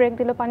 মিনিট একটু ব্রেক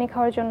দিল পানি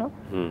খাওয়ার জন্য।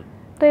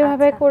 তো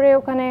এইভাবে করে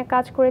ওখানে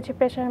কাজ করেছি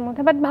প্রেশারের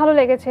মধ্যে, বাট ভালো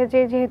লেগেছে যে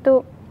যেহেতু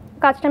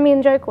কাজটা আমি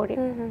এনজয় করি।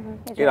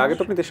 এর আগে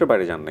তো আপনি দেশের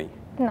বাইরে যান নাই?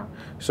 না।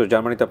 সো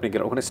জার্মানিতে আপনি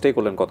গেলেন, ওখানে স্টে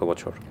করলেন কত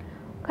বছর?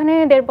 ওখানে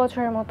 1.5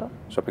 বছরের মতো।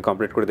 সো আপনি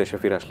কমপ্লিট করে দেশে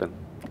ফিরে আসলেন?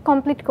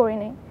 কমপ্লিট করি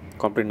নাই।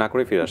 কমপ্লিট না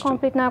করে ফিরে আসছেন?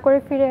 কমপ্লিট না করে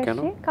ফিরে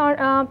আসি, কারণ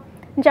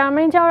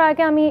জার্মানি যাওয়ার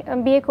আগে আমি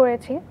বিয়ে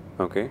করেছি।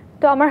 ওকে।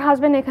 তো আমার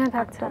হাজবেন্ড এখানে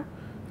থাকতো,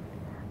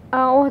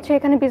 ও হচ্ছে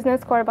এখানে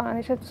বিজনেস করে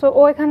বাংলাদেশে, সো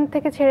ও এখান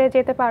থেকে ছেড়ে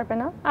যেতে পারবে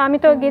না। আমি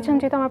তো গিয়েছিলাম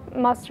যেহেতু আমার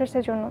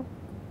মাস্টার্সের জন্য,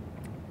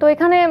 তো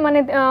এখানে মানে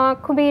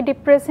খুবই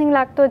ডিপ্রেসিং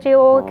লাগতো যে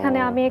ও এখানে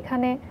আমি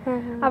এখানে,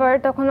 আবার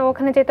তখন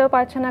ওখানে যেতেও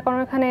পারছে না কারণ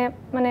ওখানে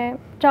মানে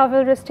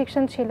ট্রাভেল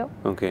রেস্ট্রিকশন ছিল।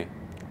 ওকে।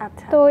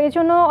 আচ্ছা, তো এই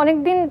জন্য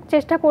অনেকদিন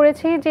চেষ্টা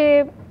করেছি যে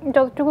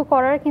যতটুকু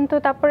করার, কিন্তু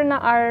তারপরে না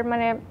আর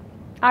মানে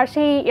আর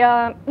সেই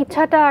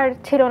ইচ্ছাটা আর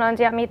ছিল না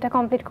যে আমি এটা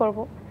কমপ্লিট করব।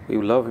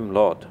 ইউ লাভ হিম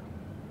লট?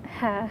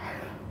 হ্যাঁ।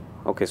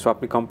 ওকে, সো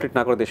আপনি কমপ্লিট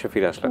না করে দেশে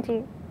ফিরে আসলেন। জি।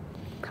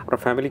 আপনার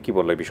ফ্যামিলি কি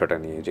বললো এই বিষয়টা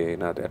নিয়ে, যে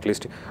না অ্যাট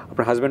লিস্ট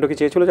আপনার হাজবেন্ডও কি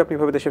চেয়েছিল যে আপনি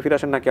ভাবে দেশে ফিরে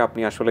আসেন, নাকি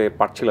আপনি আসলে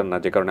পারছিলেন না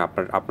যে কারণে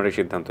আপনারই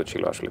সিদ্ধান্ত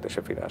ছিল আসলে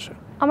দেশে ফিরে আসা?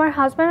 আমার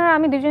হাজব্যান্ড আর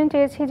আমি দুজন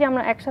চেয়েছি যে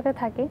আমরা একসাথে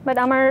থাকি, বাট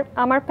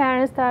আমার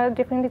প্যারেন্টস তারা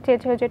ডিফারেন্টলি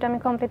চেয়েছিল যে এটা আমি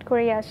কমপ্লিট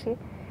করেই আসি,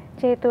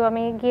 যেহেতু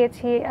আমি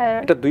গিয়েছি।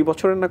 এটা 2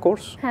 বছরের না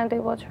কোর্স? হ্যাঁ 2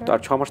 বছর। আর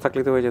 6 মাস থাকলে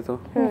তো হয়ে যেত।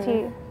 জি।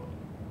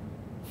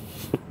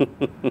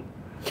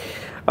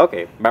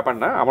 ওকে, ব্যাপার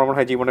না। আমার মনে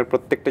হয় জীবনের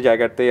প্রত্যেকটা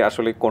জায়গাতে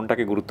আসলে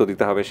কোনটাকে গুরুত্ব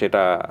দিতে হবে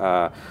সেটা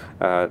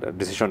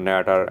ডিসিশন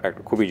নেওয়াটা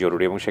খুবই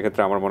জরুরি, এবং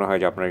সেক্ষেত্রে আমার মনে হয়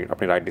যে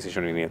আপনি রাইট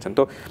ডিসিশনই নিয়েছেন।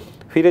 তো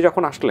ফিরে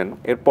যখন আসলেন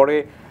এরপরে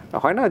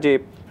হয় না যে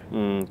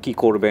কি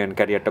করবেন,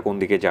 ক্যারিয়ারটা কোন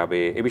দিকে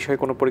যাবে, এ বিষয়ে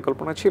কোনো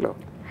পরিকল্পনা ছিল?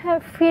 হ্যাঁ,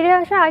 ফিরে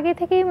আসার আগে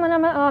থেকেই মানে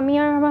আমি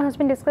আর আমার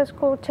হাজব্যান্ড ডিসকাস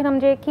করছিলাম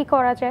যে কি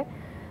করা যায়।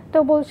 তো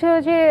বলছিল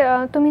যে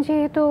তুমি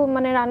যেহেতু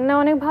মানে রান্না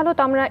অনেক ভালো,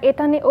 তো আমরা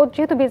এটা নিয়ে, ও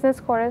যেহেতু বিজনেস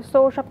করে সো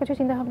সব কিছু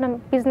চিন্তা ভাবনা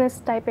বিজনেস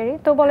টাইপেরই,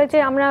 তো বলে যে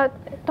আমরা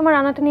তোমার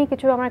রান্নাটা নিয়ে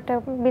কিছু আমরা একটা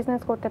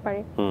বিজনেস করতে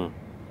পারি।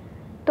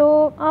 তো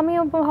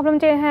আমিও ভাবলাম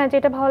যে হ্যাঁ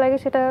যেটা ভালো লাগে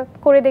সেটা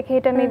করে দেখি,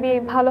 এটা মেবি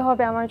ভালো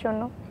হবে আমার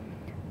জন্য।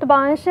 তো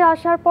বাংলাদেশে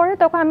আসার পরে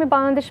তখন আমি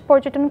বাংলাদেশ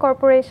পর্যটন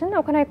কর্পোরেশন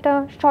ওখানে একটা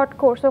শর্ট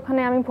কোর্স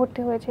ওখানে আমি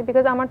ভর্তি হয়েছি,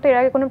 বিকজ আমার তো এর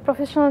আগে কোনো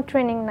প্রফেশনাল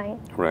ট্রেনিং নাই।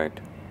 রাইট।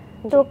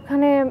 তো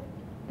ওখানে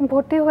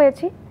ভর্তি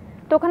হয়েছি,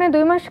 তো ওখানে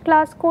 2 মাস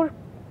ক্লাস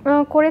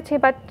করেছি,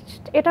 বাট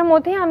এটার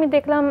মধ্যেই আমি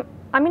দেখলাম,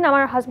 আমি না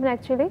আমার হাজব্যান্ড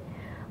অ্যাকচুয়ালি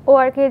ও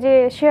আর কি যে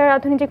শেয়ার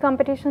আধুনিক যে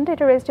কম্পিটিশনটা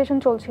এটা রেজিস্ট্রেশন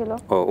চলছিল।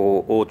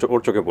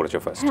 ওর চোখে পড়েছে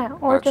ফার্স্ট? হ্যাঁ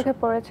ওর চোখে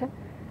পড়েছে,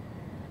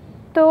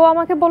 তো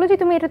আমাকে বলো যে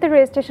তুমি এটাতে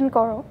রেজিস্ট্রেশন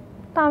করো।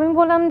 তো আমি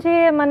বললাম যে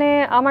মানে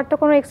আমার তো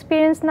কোনো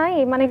এক্সপিরিয়েন্স নাই,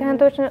 মানে এখানে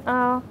তো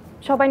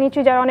সবাই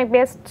নিশ্চয়ই যারা অনেক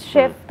বেস্ট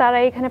শেফ তারা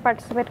এখানে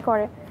পার্টিসিপেট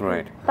করে,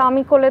 তো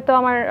আমি করলে তো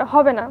আমার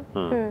হবে না,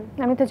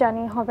 আমি তো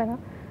জানি হবে না।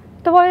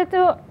 তো বলে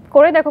তো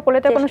করে দেখো, করলে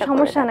তো কোনো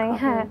সমস্যা নাই,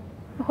 হ্যাঁ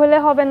হলে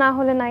হবে না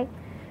হলে নাই।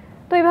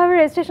 তো এইভাবে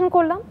রেজিস্ট্রেশন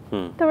করলাম।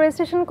 তো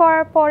রেজিস্ট্রেশন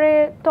করার পরে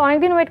তো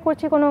অনেকদিন ওয়েট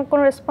করছি,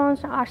 কোনো রেসপন্স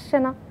আসছে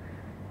না।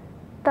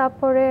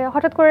 তারপরে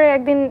হঠাৎ করে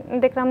একদিন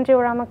দেখলাম যে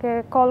ওরা আমাকে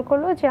কল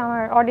করলো যে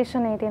আমার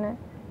অডিশন এই দিনে।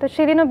 তো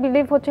সেদিনও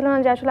বিলিভ হচ্ছিল না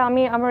যে আসলে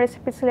আমার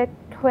রেসিপি সিলেক্ট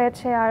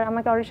হয়েছে আর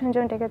আমাকে অডিশনের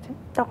জন্য ডেকেছে।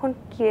 তখন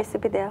কি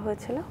রেসিপি দেওয়া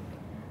হয়েছিল?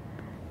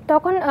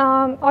 তখন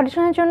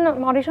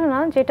অডিশন না,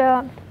 যেটা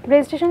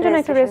রেজিস্ট্রেশনের জন্য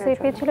একটা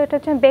রেসিপি ছিল, এটা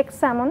হচ্ছে বেক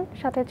স্যামন,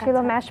 সাথে ছিল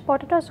ম্যাশ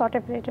পটেটো আর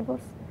সটেড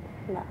ভেজিটেবলস।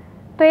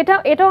 তো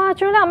এটাও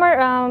আসলে আমার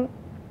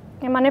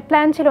মানে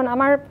প্ল্যান ছিল না,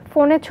 আমার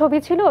ফোনে ছবি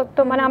ছিল,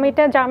 তো মানে আমি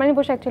এটা জার্মানি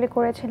বসে অ্যাকচুয়ালি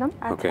করেছিলাম।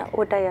 আচ্ছা,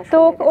 ওটাই আসলে তো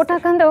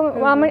ওটাখান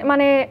আমি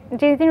মানে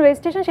যেদিন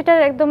রেজিস্ট্রেশন সেটা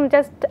একদম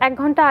জাস্ট 1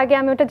 ঘন্টা আগে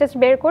আমি ওটা জাস্ট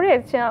বের করে,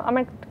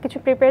 আমার কিছু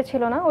প্রিপেয়ার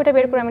ছিল না, ওটা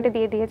বের করে আমি এটা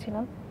দিয়ে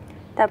দিয়েছিলাম।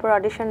 তারপর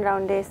অডিশন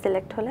রাউন্ডে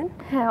সিলেক্ট হলেন?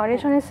 হ্যাঁ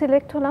অডিশনে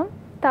সিলেক্ট হলাম।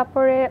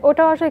 তারপরে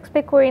ওটাও আসলে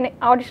এক্সপেক্ট করিনি,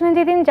 অডিশনে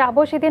যেদিন যাব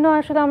সেদিনও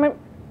আসলে আমি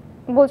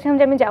বলছিলাম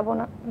যে আমি যাব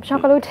না।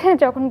 সকালে উঠে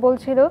যখন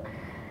বলছিল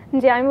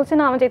যে আমি বলছি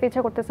না আমার যেতে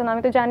ইচ্ছা করতেছে না,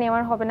 আমি তো জানি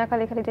আমার হবে না,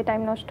 খালি খালি যে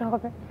টাইম নষ্ট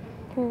হবে।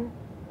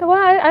 তো বল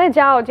আরে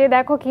যাও, যে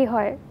দেখো কি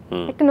হয়,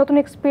 একটা নতুন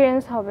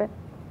এক্সপিরিয়েন্স হবে।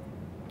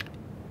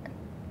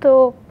 তো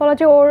বলা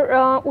যে ওর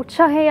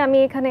উৎসাহে আমি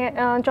এখানে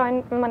জয়েন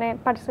মানে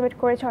পার্টিসিপেট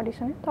করেছি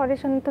অডিশনে। তো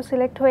অডিশনে তো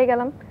সিলেক্ট হয়ে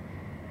গেলাম।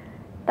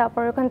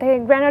 তারপর ওখান থেকে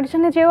গ্র্যান্ড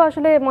অডিশনে যেও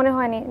আসলে মনে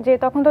হয়নি যে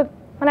তখন তো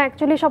মানে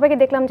অ্যাকচুয়ালি সবাইকে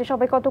দেখলাম যে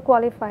সবাই কত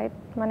কোয়ালিফাইড,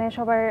 মানে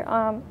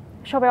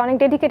সবাই অনেক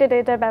ডেডিকেটেড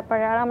এটার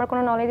ব্যাপারে, আর আমার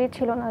কোনো নলেজই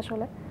ছিল না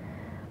আসলে।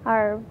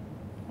 আর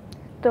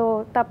তো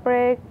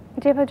তারপরে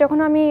যেভাবে যখন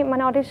আমি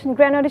মানে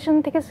গ্র্যান্ড অডিশন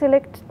থেকে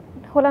সিলেক্ট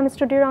হলাম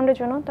স্টুডিও রাউন্ডের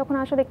জন্য, তখন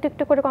আসলে একটু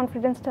একটু করে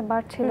কনফিডেন্সটা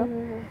বাড়ছিল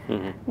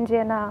যে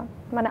না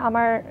মানে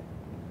আমার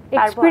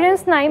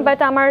এক্সপিরিয়েন্স নাই, বাট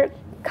আমার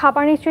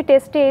খাবার নিশ্চয়ই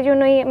টেস্টে এই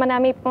জন্যই মানে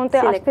আমি পৌঁছতে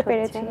আসতে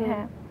পেরেছি।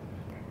 হ্যাঁ,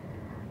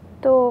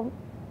 তো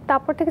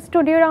তারপর থেকে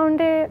স্টুডিও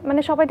রাউন্ডে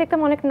মানে সবাই দেখতাম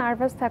অনেক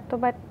নার্ভাস থাকতো,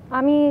 বাট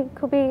আমি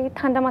খুবই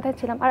ঠান্ডা মাথায়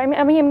ছিলাম। আর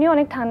আমি এমনিও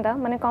অনেক ঠান্ডা,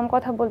 মানে কম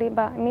কথা বলি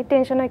বা এমনি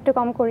টেনশনও একটু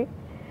কম করি,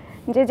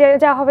 যে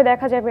যা হবে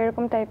দেখা যাবে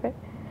এরকম টাইপের।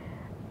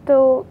 তো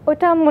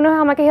ওইটা মনে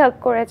হয় আমাকে হেল্প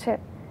করেছে,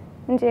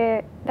 যে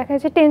দেখা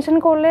যাচ্ছে টেনশন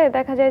করলে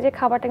দেখা যায় যে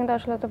খাবারটা কিন্তু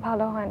আসলে তো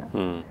ভালো হয় না।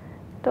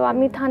 তো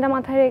আমি ঠান্ডা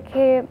মাথায়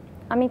রেখে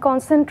আমি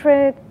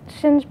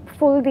কনসেন্ট্রেশন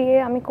ফুল দিয়ে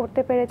আমি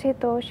করতে পেরেছি,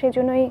 তো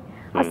সেজন্যই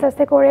আস্তে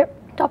আস্তে করে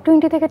টপ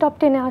 20 থেকে টপ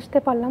 10-এ আসতে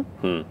পারলাম।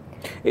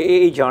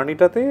 এই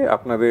জার্নিটাতে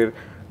আপনাদের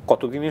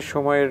কতদিনের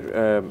সময়ের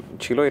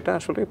ছিল এটা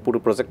আসলে পুরো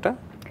প্রজেক্টটা?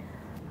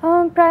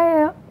 প্রায়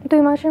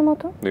 2 মাসের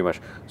মতো। 2 মাস।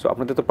 সো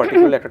আপনাদের তো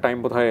পার্টিকুলারলি একটা টাইম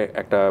বোধহয়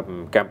একটা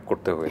ক্যাম্প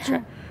করতে হয়েছে,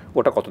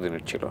 ওটা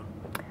কতদিনের ছিল?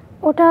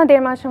 ওটা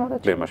 1.5 মাসের মতো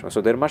ছিল। 1.5 মাস। সো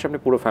 1.5 মাস আপনি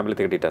পুরো ফ্যামিলি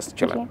থেকে ডিটাচ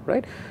ছিলেন,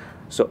 রাইট?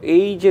 সো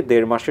এই যে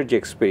 1.5 মাসের যে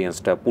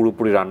এক্সপিরিয়েন্সটা,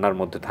 পুরোপুরি রান্নার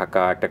মধ্যে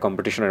থাকা, একটা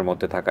কম্পিটিশনের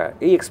মধ্যে থাকা,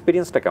 এই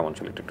এক্সপিরিয়েন্সটা কেমন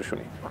ছিল একটু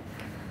শুনি।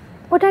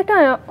 ওটা একটা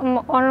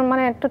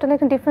মানে টোটালি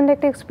একটা ডিফারেন্ট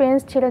একটা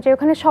এক্সপিরিয়েন্স ছিল, যে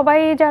ওখানে সবাই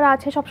যারা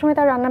আছে সবসময়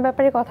তার রান্নার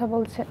ব্যাপারে কথা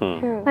বলছে,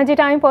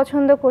 যেটা আমি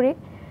পছন্দ করি।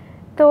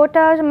 তো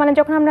ওটা মানে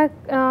যখন আমরা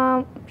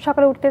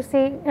সকালে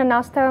উঠতেছি,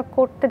 নাস্তা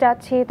করতে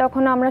যাচ্ছি,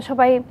 তখন আমরা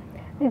সবাই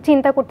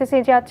চিন্তা করতেছি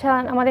যে আচ্ছা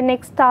আমাদের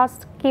নেক্সট টাস্ক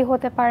কী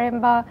হতে পারে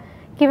বা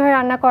কীভাবে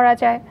রান্না করা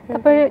যায়।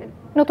 তারপরে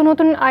নতুন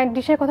নতুন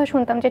ডিশের কথা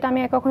শুনতাম যেটা আমি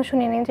কখনো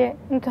শুনিনি, যে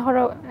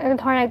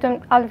ধরেন একজন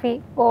আলভি,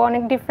 ও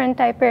অনেক ডিফারেন্ট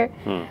টাইপের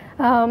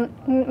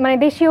মানে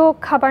দেশীয়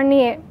খাবার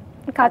নিয়ে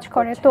কাজ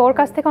করে, তো ওর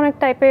কাছ থেকে অনেক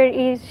টাইপের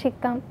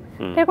শিখতাম।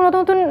 এরকম নতুন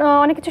নতুন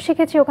অনেক কিছু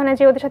শিখেছি ওখানে,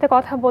 যে ওদের সাথে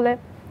কথা বলে।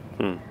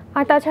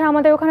 আর তাছাড়া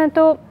আমাদের ওখানে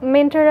তো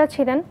মেন্টররা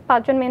ছিলেন,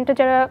 5 জন মেন্টর,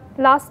 যারা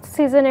লাস্ট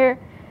সিজনের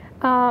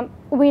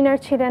উইনার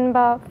ছিলেন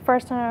বা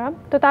ফার্স্ট রানার আপ।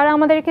 তো তারা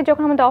আমাদেরকে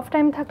যখন আমাদের অফ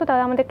টাইম থাকতো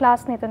তারা আমাদের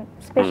ক্লাস নিতেন,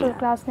 স্পেশাল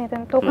ক্লাস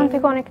নিতেন। তো ওখান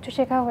থেকে অনেক কিছু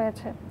শেখা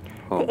হয়েছে।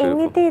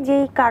 এমনিতে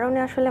যেই কারণে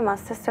আসলে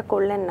মাস্টার্সটা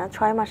করলেন না,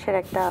 6 মাসের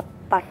একটা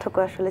পার্থক্য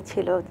আসলে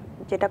ছিল,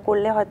 যেটা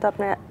করলে হয়তো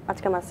আপনার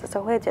আজকে মাস্টার্সটা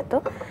হয়ে যেত,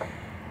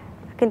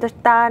 কিন্তু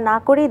তা না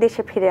করেই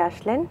দেশে ফিরে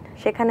আসলেন।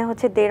 সেখানে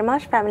হচ্ছে 1.5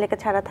 মাস ফ্যামিলিকে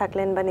ছাড়া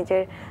থাকলেন বা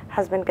নিজের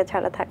হাজবেন্ডকে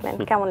ছাড়া থাকলেন।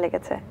 কেমন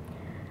লেগেছে?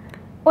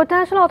 ওটা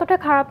আসলে অতটা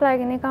খারাপ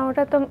লাগেনি, কারণ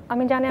ওটা তো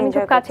আমি জানি আমি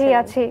খুব কাছেই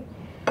আছি,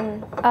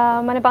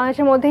 মানে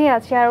বাংলাদেশের মধ্যেই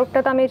আছি, আর ওটা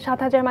তো আমি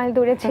 7000 মাইল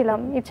দূরে ছিলাম,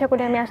 ইচ্ছা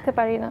করে আমি আসতে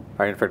পারি না।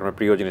 আর ইনফ্যাক্ট আমার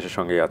প্রিয় জিনিসের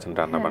সঙ্গেই আছেন,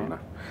 রান্না বান্না।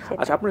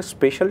 আচ্ছা, আপনার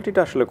স্পেশালিটিটা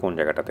আসলে কোন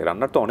জায়গাটাতে?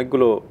 রান্নার তো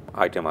অনেকগুলো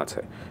আইটেম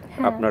আছে,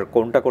 আপনার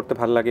কোনটা করতে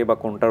ভালো লাগে বা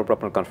কোনটার উপর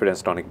আপনার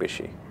কনফিডেন্সটা অনেক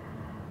বেশি?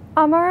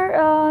 আমার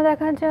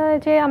দেখা যায়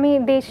যে আমি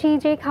দেশি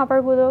যে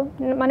খাবারগুলো,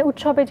 মানে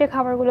উৎসবে যে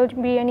খাবারগুলো,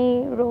 বিরিয়ানি,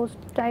 রোস্ট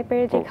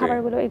টাইপের যে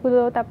খাবারগুলো,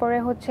 এগুলো, তারপরে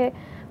হচ্ছে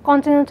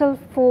কন্টিনেন্টাল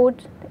ফুড,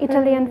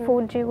 ইটালিয়ান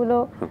ফুড যেগুলো,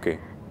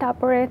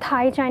 তারপরে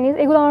থাই, চাইনিজ,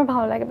 এগুলো আমার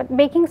ভালো লাগে। বাট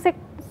বেকিং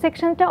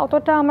সেকশনটা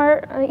অতটা আমার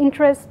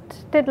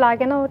ইন্টারেস্টেড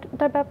লাগে না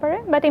ওটার ব্যাপারে,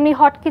 বাট এমনি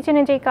হট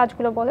কিচেনে যেই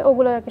কাজগুলো বলে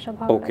ওগুলো আর কি সব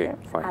ভালো লাগে।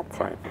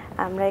 আচ্ছা,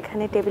 আমরা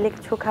এখানে টেবিলে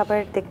কিছু খাবার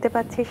দেখতে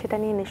পাচ্ছি, সেটা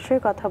নিয়ে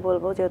নিশ্চয়ই কথা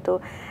বলবো, যেহেতু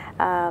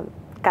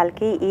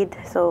কালকেই ঈদ,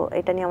 সো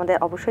এটা নিয়ে আমাদের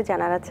অবশ্যই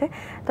জানার আছে।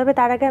 তবে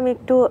তার আগে আমি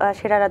একটু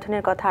সেরা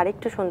রাঁধুনির কথা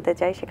আরেকটু শুনতে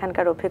চাই,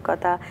 সেখানকার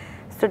অভিজ্ঞতা,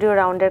 স্টুডিও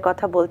রাউন্ডের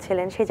কথা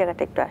বলছিলেন, সেই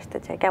জায়গাটা একটু আসতে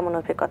চাই। কেমন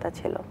অভিজ্ঞতা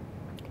ছিল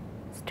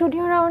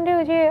স্টুডিও রাউন্ডে?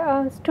 ওই যে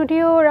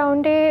স্টুডিও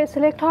রাউন্ডে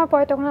সিলেক্ট হওয়ার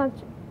পরে তখন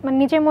মানে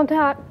নিজের মধ্যে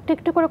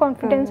একটু করে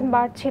কনফিডেন্স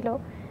বাড়ছিল।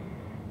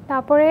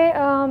 তারপরে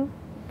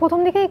প্রথম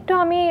দিকে একটু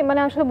আমি মানে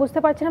আসলে বুঝতে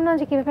পারছিলাম না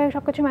যে কীভাবে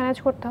সব কিছু ম্যানেজ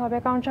করতে হবে,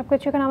 কারণ সব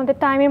কিছু এখানে আমাদের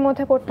টাইমের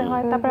মধ্যে করতে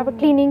হয়, তারপর আবার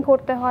ক্লিনিং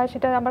করতে হয়,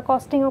 সেটা আবার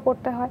কস্টিংও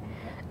করতে হয়।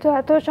 তো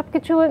এত সব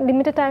কিছু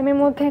লিমিটেড টাইমের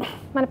মধ্যে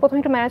মানে প্রথমে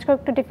একটু ম্যানেজ করা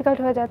একটু ডিফিকাল্ট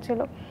হয়ে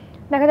যাচ্ছিলো।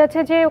 দেখা যাচ্ছে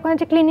যে ওখানে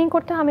যে ক্লিনিং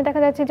করতে হয়, আমি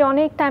দেখা যাচ্ছে যে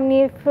অনেক টাইম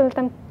নিয়ে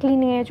ফেলতাম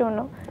ক্লিনিংয়ের জন্য।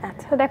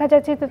 তো দেখা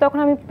যাচ্ছে তো তখন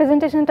আমি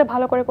প্রেজেন্টেশনটা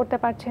ভালো করে করতে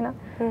পারছি না।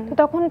 তো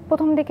তখন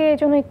প্রথম দিকে এই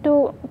জন্য একটু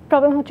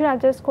প্রবলেম হচ্ছিল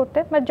অ্যাডজাস্ট করতে,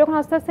 বাট যখন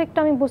আস্তে আস্তে একটু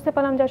আমি বুঝতে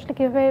পারলাম যে আসলে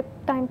কীভাবে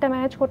টাইমটা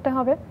ম্যানেজ করতে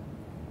হবে,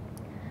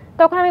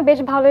 তখন আমি বেশ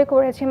ভালোই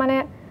করেছি। মানে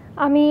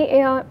আমি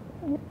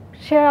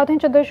সেরা রাঁধুনি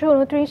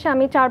 1429-এ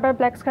আমি 4 বার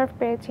ব্ল্যাক স্কার্ফ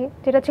পেয়েছি,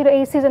 যেটা ছিল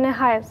এই সিজনের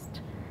হাইয়েস্ট।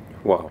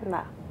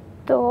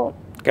 তো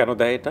কেন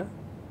দেয় এটা?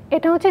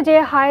 এটা হচ্ছে যে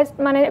হাইয়েস্ট,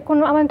 মানে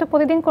আমাদের তো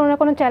প্রতিদিন কোনো না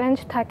কোনো চ্যালেঞ্জ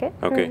থাকে,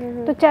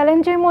 তো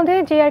চ্যালেঞ্জের মধ্যে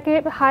যে আর কি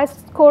হাইয়েস্ট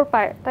স্কোর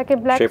পায় তাকে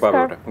ব্ল্যাক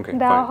স্কার্ফ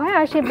দেওয়া হয়,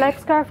 আর সেই ব্ল্যাক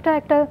স্কার্ফটা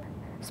একটা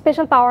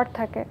স্পেশাল পাওয়ার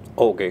থাকে।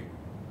 ওকে,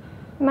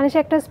 মানে সে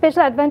একটা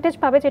স্পেশাল অ্যাডভান্টেজ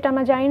পাবে, যেটা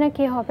আমরা জানি না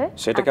কি হবে।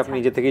 সেটাকে আপনি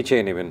নিজে থেকেই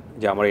চেয়ে নেবেন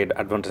যে আমার এই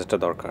অ্যাডভান্টেজটা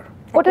দরকার,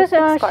 ওটা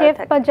শেফ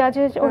বা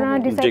জাজেস ওরা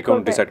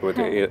ডিসাইড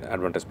করবে এই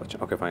অ্যাডভান্টেজ পাচ্ছে।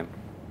 ওকে, ফাইন।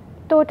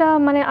 তো ওটা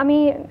মানে আমি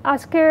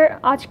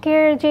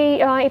আজকের যে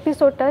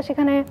এপিসোডটা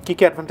সেখানে কি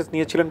কি অ্যাডভান্টেজ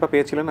নিয়েছিলেন বা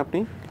পেয়েছিলেন আপনি?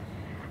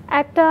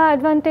 একটা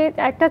অ্যাডভান্টেজ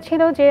একটা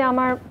ছিল যে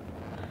আমার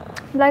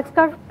ব্ল্যাক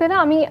স্কার্ফ পেলে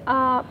আমি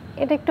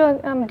এটা একটু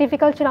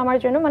ডিফিকাল্ট ছিল আমার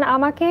জন্য, মানে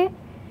আমাকে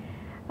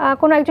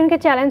কোনো একজনকে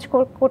চ্যালেঞ্জ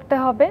করতে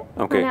হবে,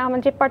 মানে আমার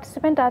যে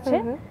পার্টিসিপেন্ট আছে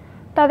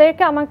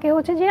তাদেরকে আমাকে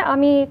হচ্ছে যে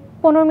আমি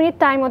 15 মিনিট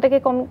টাইম ওদেরকে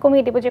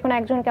কমিয়ে দেবো, যে কোনো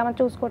একজনকে আমার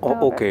চুজ করতে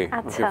হবে। ওকে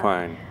ওকে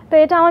ফাইন। তো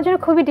এটা আমার জন্য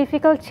খুবই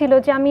ডিফিকাল্ট ছিল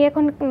যে আমি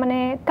এখন মানে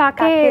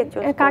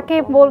কাকে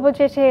বলবো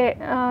যে সে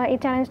এই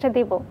চ্যালেঞ্জটা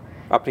দেব।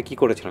 আপনি কি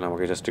করেছিলেন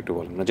আমাকে জাস্ট একটু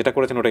বলেন, না যেটা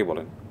করেছেন ওটাই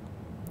বলেন।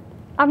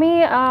 আমি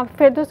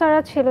ফেরদৌসারা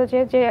ছিল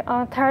যে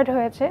থার্ড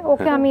হয়েছে,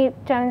 ওকে আমি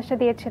চ্যালেঞ্জটা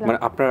দিয়েছিলাম।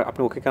 মানে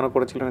আপনি ওকে কেন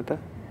করেছিলেন এটা?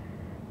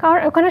 কারণ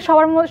ওখানে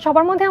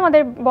সবার মধ্যে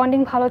আমাদের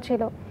বন্ডিং ভালো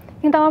ছিল,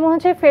 কিন্তু আমার মনে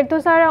হচ্ছে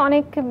ফেরদৌসারা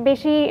অনেক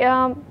বেশি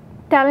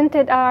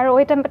ট্যালেন্টেড আর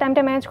ওই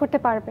টাইমটা ম্যানেজ করতে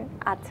পারবে।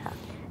 আচ্ছা,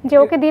 যে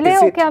ওকে দিলে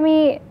ওকে আমি,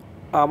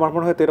 আমার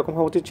মনে হয় তো এরকম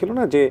হওয়া উচিত ছিল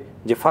না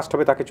যে ফার্স্ট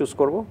হবে তাকে চুজ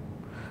করব,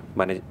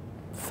 মানে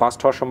ফার্স্ট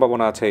হওয়ার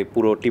সম্ভাবনা আছে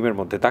পুরো টিমের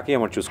মধ্যে, তাকেই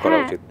আমার চুজ করা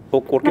উচিত। ও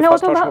কোটি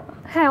ফার্স্ট হওয়ার,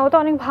 হ্যাঁ ও তো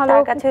অনেক ভালো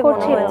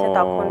করছিল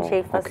তখন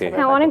সেই ফার্স্ট,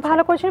 হ্যাঁ অনেক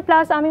ভালো করছিল।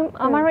 প্লাস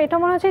আমার এটা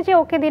মনে হচ্ছে যে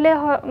ওকে দিলে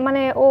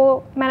মানে ও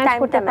ম্যানেজ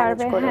করতে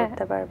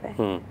পারবে।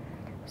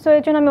 সো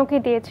এর জন্য আমি ওকে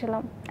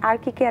দিয়েছিলাম। আর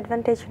কি কি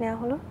অ্যাডভান্টেজ নেওয়া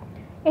হলো?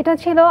 এটা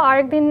ছিল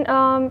আরেকদিন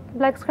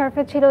ব্ল্যাক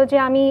স্কার্ফে ছিল যে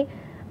আমি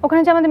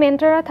ওখানে যে আমাদের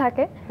মেন্টররা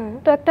থাকে,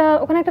 তো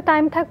ওখানে একটা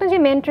টাইম থাকতো যে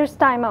মেন্টরস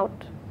টাইম আউট,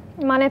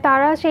 মানে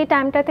তারা সেই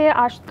টাইমটাতে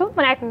আসতো,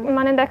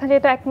 মানে দেখা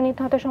যেত 1 মিনিট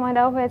হয়তো সময়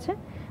দেওয়া হয়েছে,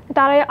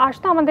 তারা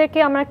আসতো আমাদেরকে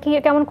আমরা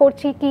কেমন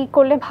করছি, কি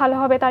করলে ভালো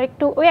হবে তার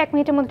একটু ওই 1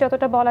 মিনিটের মধ্যে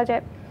যতটা বলা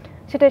যায়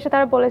সেটা এসে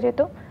তারা বলে যেত।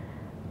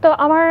 তো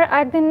আমার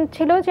একদিন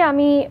ছিল যে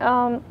আমি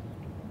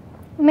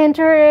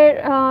মেন্টরের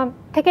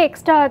থেকে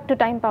এক্সট্রা একটু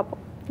টাইম পাবো,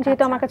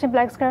 যেহেতু আমার কাছে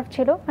ব্ল্যাক স্কার্ফ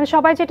ছিল, মানে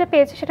সবাই যেটা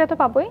পেয়েছে সেটা তো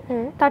পাবোই,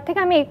 তার থেকে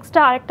আমি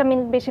এক্সট্রা আরেকটা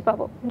মিনিট বেশি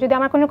পাবো। যদি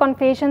আমার কোনো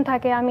কনফিউশন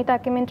থাকে আমি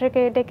তাকে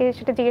মেন্টরকে ডেকে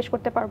সেটা জিজ্ঞেস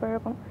করতে পারবো,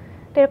 এরকম।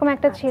 তো এরকম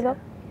একটা ছিল।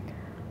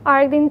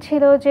 আরেকদিন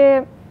ছিল যে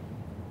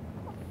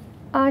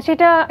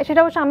সেটা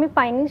অবশ্য আমি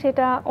পাইনি,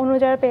 সেটা অন্য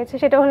যারা পেয়েছে,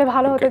 সেটা হলে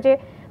ভালো হতো যে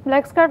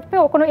ব্ল্যাক স্কার্ফে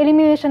কোনো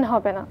এলিমিনেশন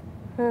হবে না,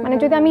 মানে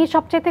যদি আমি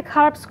সবচেয়ে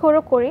খারাপ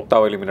স্কোরও করি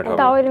তাও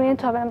এলিমিনেট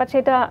হবে না, বাট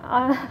সেটা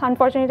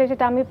আনফরচুনেটলি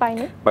সেটা আমি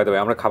পাইনি। বাই দ্য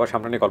ওয়ে, আমরা খাবার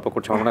সামনে নিয়ে গল্প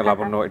করছি, আমরা না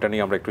লাবণ্য এটা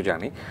নিয়ে আমরা একটু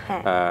জানি।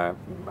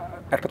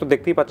 একটা তো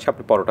দেখতেই পাচ্ছি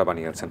আপনি পরোটা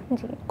বানিয়েছেন,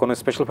 কোনো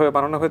স্পেশাল ভাবে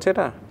বানানো হয়েছে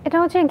এটা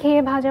হচ্ছে ঘিয়ে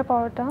ভাজা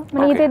পরোটা,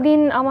 মানে ঈদের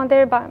দিন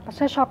আমাদের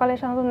বাসায় সকালে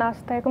সাধারণত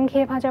নাস্তা এরকম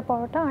ঘিয়ে ভাজা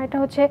পরোটা। আর এটা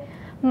হচ্ছে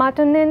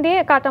মাটন দিয়ে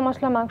কাটা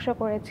মশলা মাংস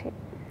করেছি।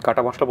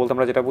 কাটা মশলা বলতে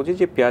আমরা যেটা বুঝি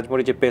যে পেঁয়াজ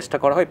মরিচ যে পেস্টটা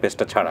করা হয়,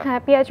 পেস্টটা ছাড়া।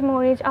 হ্যাঁ, পেঁয়াজ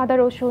মরিচ আদা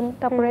রসুন,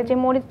 তারপরে যে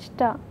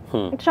মরিচটা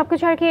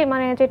সবকিছু আর কি,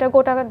 মানে যেটা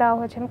গোটা দেওয়া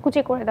হয়েছে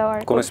কুচি করে দেওয়া। আর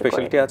কোনো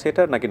স্পেশালিটি আছে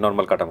এটা নাকি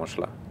নরমাল কাটা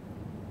মশলা?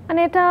 মানে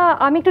এটা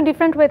আমি একটু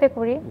ডিফারেন্ট ওয়েতে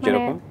করি,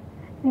 মানে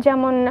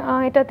যেমন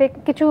এটাতে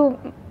কিছু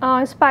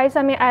স্পাইস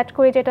আমি অ্যাড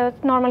করি যেটা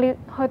নরমালি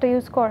হয়তো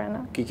ইউজ করে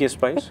না। কি কি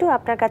স্পাইস? একটু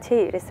আপনার কাছে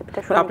রেসিপিটা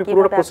শুনি, আপনি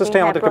পুরো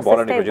প্রসেসটাই আমাদেরকে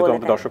বলেন একটু, যেহেতু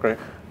আমাদের দর্শকরা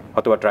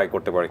হয়তোবা ট্রাই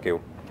করতে পারে কেউ।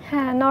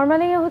 হ্যাঁ,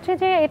 নরমালি হচ্ছে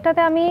যে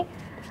এটাতে আমি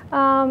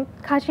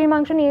খাসির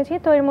মাংস নিয়েছি,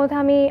 তো এর মধ্যে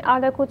আমি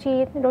আদা কুচি,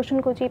 রসুন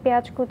কুচি,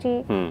 পেঁয়াজ কুচি,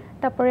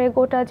 তারপরে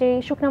গোটা যে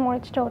শুকনো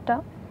মরিচটা ওটা,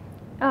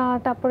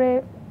 তারপরে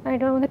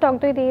এটার মধ্যে টক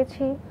দই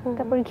দিয়েছি,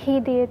 তারপরে ঘি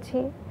দিয়েছি,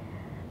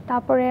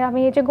 তারপরে আমি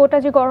এই যে গোটা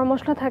যে গরম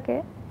মশলা থাকে,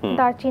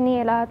 দারচিনি,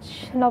 এলাচ,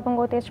 লবঙ্গ,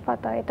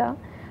 তেজপাতা, এটা।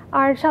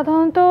 আর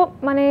সাধারণত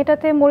মানে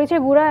এটাতে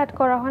মরিচের গুঁড়া অ্যাড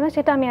করা হয় না,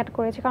 সেটা আমি অ্যাড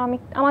করেছি কারণ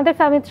আমাদের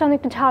ফ্যামিলিতে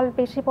একটু ঝাল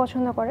বেশি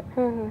পছন্দ করে,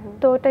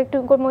 তো ওটা একটু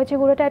মরিচের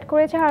গুঁড়োটা অ্যাড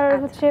করেছি। আর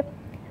হচ্ছে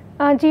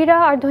জিরা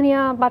আর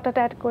ধনিয়া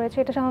বাটাটা অ্যাড করেছি,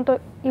 এটা সাধারণত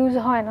ইউজ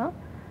হয় না,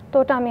 তো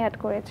ওটা আমি অ্যাড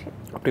করেছি।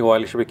 আপনি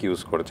অয়েল হিসেবে কি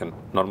ইউজ করেছেন?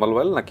 নরমাল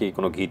অয়েল নাকি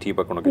কোনো ঘি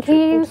বা কোনো কিছু? ঘি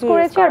ইউজ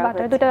করেছি আর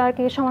বাটার, দুটো আর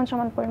কি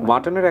সমান পরিমাণ।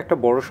 মাটনের একটা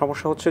বড়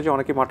সমস্যা হচ্ছে যে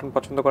অনেকে মাটন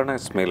পছন্দ করে না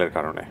স্মেলের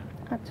কারণে।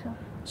 আচ্ছা,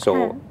 সো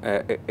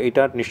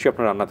এইটা নিশ্চয়ই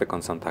আপনার রান্নাতে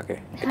কনসার্ন থাকে,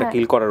 এটা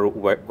কিল করার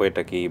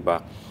ওয়েটা কি? বা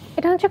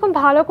এটা হচ্ছে খুব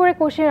ভালো করে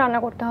কষিয়ে রান্না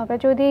করতে হবে,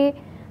 যদি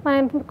মানে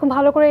খুব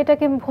ভালো করে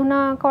এটাকে ভুনা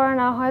করা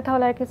না হয়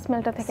তাহলে আর কি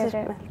স্মেলটা থেকে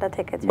যায়।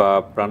 বা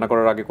রান্না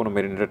করার আগে কোনো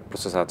মেরিনেটেড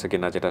প্রসেস আছে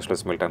কিনা যেটা আসলে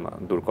স্মেলটা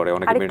দূর করে?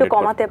 অনেকে মেরিনেট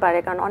কমাতে পারে,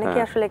 কারণ অনেকে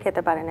আসলে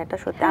খেতে পারে না, এটা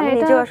সত্যি। আমি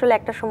নিজেও আসলে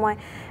একটা সময়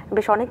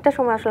অনেকটা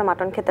সময় আসলে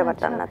মাটন খেতে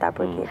পারতাম না,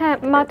 তারপর কি হ্যাঁ,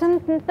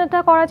 মাটনটা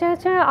করা যায়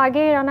হচ্ছে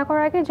আগে রান্না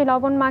করার আগে যে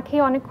লবণ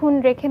মাখিয়ে অনেকক্ষণ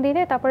রেখে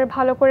দিলে তারপরে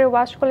ভালো করে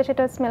ওয়াশ করলে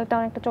সেটা স্মেলটা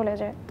অনেকটা চলে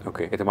যায়।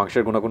 ওকে, এতে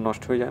মাংসের গুণাগুণ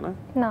নষ্ট হয়ে যায় না?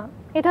 না,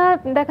 এটা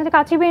দেখা যায়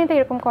কাঁচি বিরিয়ানিতে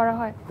এরকম করা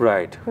হয়,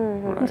 রাইট,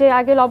 যে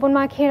আগে লবণ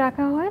মাখিয়ে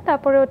রাখা হয়,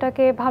 তারপরে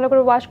ওটাকে ভালো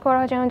করে ওয়াশ করা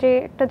হয় যেন যে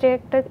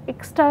একটা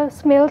এক্সট্রা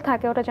স্মেল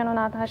থাকে ওটা যেন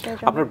না আসে।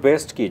 আপনার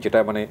বেস্ট কি যেটা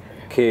মানে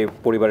খেয়ে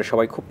পরিবারের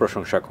সবাই খুব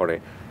প্রশংসা করে,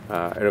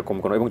 এরকম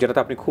কোনো, এবং যেটাতে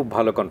আপনি খুব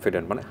ভালো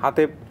কনফিডেন্ট, মানে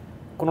হাতে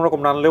কোনো রকম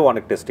রান্নলেও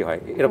অনেক টেস্টি হয়,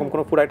 এরকম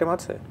কোনো ফুড আইটেম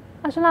আছে?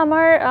 আসলে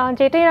আমার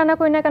যেটাই রান্না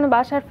করি না কেন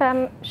বাসার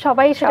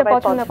সবাই সেটা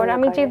পছন্দ করে।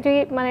 আমি যদি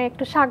মানে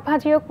একটু শাক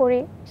ভাজি করি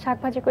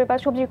বা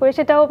সবজি করি,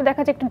 সেটাও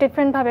দেখা যায় একটু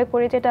ডিফারেন্ট ভাবে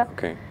করি, যেটা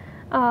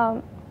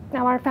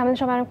আমার ফ্যামিলি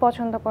সবাই অনেক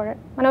পছন্দ করে,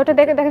 মানে ওটা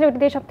দেখা যায় ওটা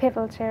দিয়ে সব খেয়ে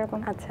ফেলছে এরকম।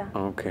 আচ্ছা,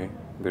 ওকে,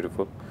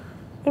 বিউটিফুল।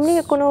 এমনি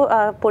কোনো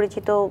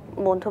পরিচিত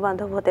বন্ধু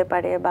বান্ধব হতে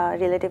পারে বা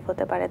রিলেটিভ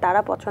হতে পারে, তারা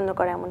পছন্দ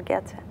করে এমন কি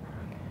আছে?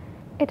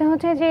 এটা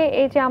হচ্ছে যে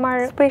এই যে আমার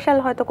স্পেশাল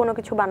হয়তো কোনো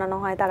কিছু বানানো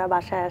হয় তারা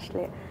বাসায়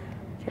আসলে,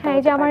 হ্যাঁ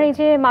এই যে আমার এই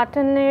যে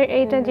মাটনের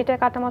এইটা যেটা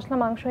কাটা মশলা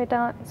মাংস এটা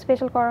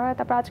স্পেশাল করা হয়।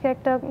 তারপর আজকে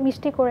একটা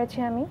মিষ্টি করেছি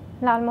আমি,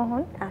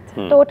 লালমোহন।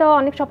 তো ওটা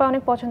অনেক সবাই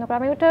অনেক পছন্দ করে।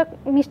 আমি ওটা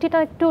মিষ্টিটা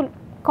একটু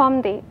কম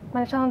দিই,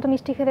 মানে সাধারণত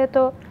মিষ্টি খেলে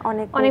তো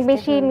অনেক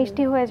বেশি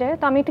মিষ্টি হয়ে যায়,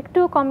 তো আমি একটু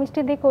কম মিষ্টি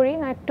দিয়ে করি,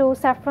 একটু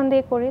স্যাফরন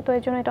দিয়ে করি, তো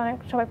এই জন্য এটা অনেক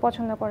সবাই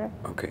পছন্দ করে।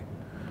 ওকে,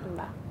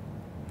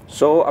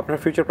 সো আপনার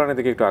ফিউচার প্ল্যানের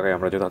দিকে একটু আগে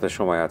আমরা যদি হাতে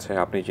সময় আছে,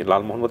 আপনি যে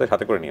লালমোহন বোধহয়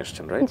সাথে করে নিয়ে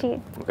আসছেন, রাইট? জি।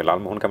 ওকে,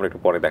 লালমোহনকে আমরা একটু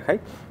পরে দেখাই,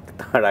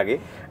 তার আগে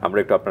আমরা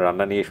একটু আপনার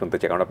রান্না নিয়ে শুনতে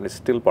চাই, কারণ আপনি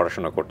স্টিল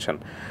পড়াশোনা করছেন।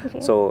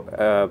 সো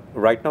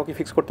রাইট নাও কি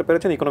ফিক্স করতে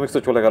পেরেছেন? ইকোনমিক্স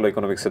তো চলে গেল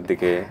ইকোনমিক্সের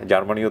দিকে,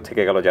 জার্মানিও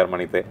থেকে গেল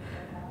জার্মানিতে,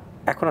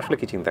 এখন আসলে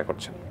কি চিন্তা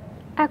করছেন?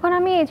 এখন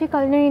আমি এই যে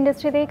কালিনারি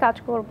ইন্ডাস্ট্রিতেই কাজ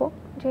করব,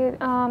 যে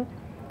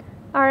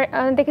আর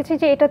দেখেছি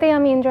যে এটাতেই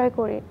আমি এনজয়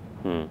করি।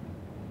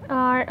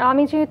 আর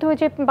আমি যেহেতু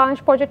যে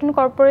বাংলাদেশ পর্যটন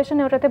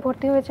কর্পোরেশনে ওটাতে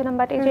ভর্তি হয়েছিলাম,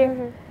 বাট এই যে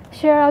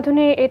শেয়ার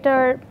আধুনিক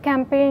এটার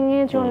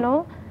ক্যাম্পেইনের জন্য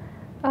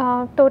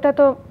তো ওটা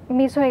তো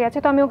মিস হয়ে গেছে।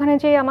 তো আমি ওখানে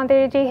যে আমাদের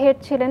যে হেড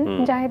ছিলেন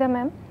জাহিদা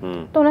ম্যাম,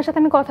 তো ওনার সাথে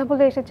আমি কথা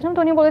বলে এসেছিলাম, তো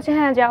উনি বলেছে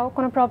হ্যাঁ যাও,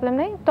 কোনো প্রবলেম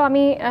নেই। তো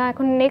আমি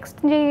এখন নেক্সট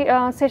যে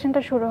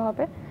সেশনটা শুরু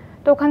হবে,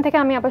 তো ওখান থেকে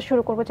আমি আবার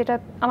শুরু করব, যেটা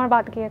আমার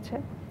বাদ গিয়েছে।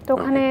 তো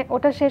ওখানে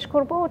ওটা শেষ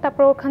করব,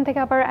 তারপর ওখান থেকে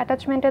আবার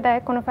অ্যাটাচমেন্টে দেয়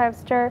কোনো 5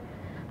 স্টার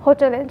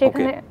হোটেলে,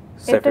 যেখানে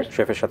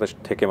শেফের সাথে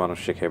থেকে মানুষ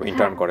শিখে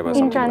ইন্টার্ন করে বা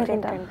ইন্টার্ন।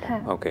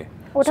 হ্যাঁ, ওকে,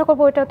 ওটা করব।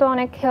 ওটা তো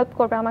অনেক হেল্প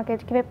করবে আমাকে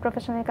কিভাবে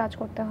প্রফেশনালি কাজ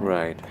করতে হয়।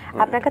 রাইট।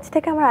 আপনার কাছ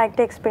থেকে আমার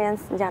আরেকটা এক্সপেরিয়েন্স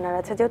জানার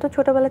আছে, যেহেতু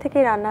ছোটবেলা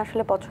থেকেই রান্না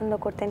আসলে পছন্দ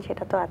করতেন,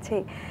 সেটা তো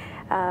আছেই,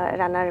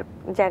 রান্নার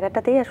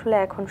জায়গাটাতেই আসলে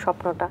এখন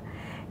স্বপ্নটা,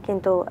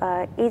 কিন্তু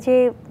এই যে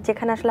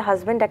যেখানে আসলে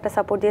হাজব্যান্ড একটা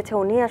সাপোর্ট দিয়েছে,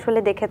 উনি আসলে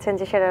দেখেছেন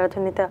যে সেরা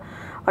রাঁধুনিতে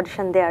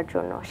অডিশন দেওয়ার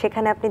জন্য,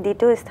 সেখানে আপনি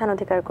দ্বিতীয় স্থান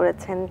অধিকার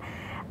করেছেন,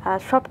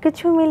 সব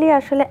কিছু মিলিয়ে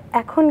আসলে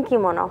এখন কি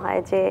মনে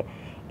হয় যে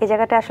এই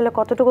জায়গাটা আসলে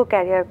কতটুকু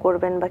ক্যারিয়ার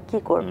করবেন বা কি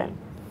করবেন?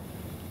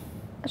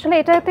 আসলে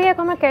এটাতেই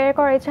এখন আমার ক্যারিয়ার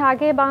করার ইচ্ছা।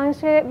 আগে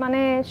বাংলাদেশে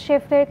মানে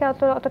শেফদেরকে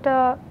অতটা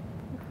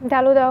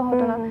ভ্যালু দেওয়া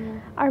হতো না,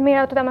 আর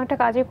মেয়েরা তো তেমন একটা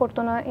কাজই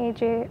করতো না এই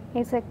যে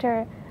এই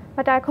সেক্টরে,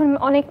 বাট এখন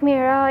অনেক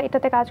মেয়েরা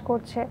এটাতে কাজ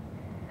করছে।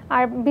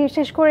 আর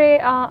বিশেষ করে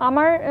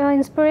আমার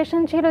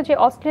ইন্সপিরেশন ছিল যে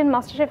অস্ট্রেলিয়ান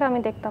মাস্টার শেফ আমি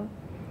দেখতাম।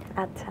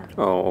 আচ্ছা,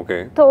 ওকে।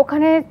 তো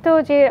ওখানে তো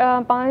যে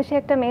বাংলাদেশে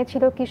একটা মেয়ে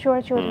ছিল কিশোর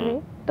চৌধুরী,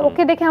 তো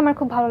ওকে দেখে আমার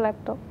খুব ভালো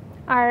লাগতো,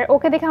 আর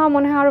ওকে দেখে আমার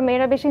মনে হয় আরও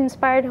মেয়েরা বেশি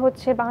ইন্সপায়ার্ড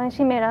হচ্ছে,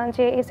 বাংলাদেশি মেয়েরা,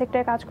 যে এই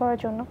সেক্টরে কাজ করার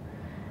জন্য।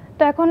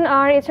 তো এখন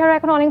আর এছাড়া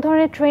এখন অনেক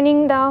ধরনের ট্রেনিং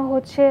দেওয়া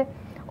হচ্ছে,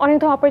 অনেক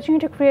ধরনের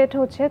অপরচুনিটি ক্রিয়েট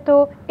হচ্ছে, তো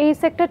এই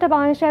সেক্টরটা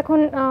বাংলাদেশে এখন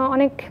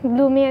অনেক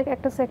ব্লুমি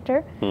একটা সেক্টর,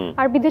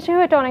 আর বিদেশেও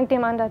এটা অনেক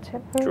ডিমান্ড আছে।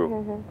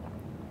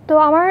 তো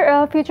আমার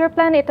ফিউচার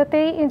প্ল্যান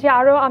এটাতেই যে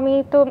আরও, আমি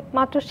তো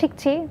মাত্র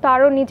শিখছি, তো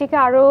আরও নিজেকে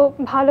আরও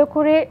ভালো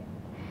করে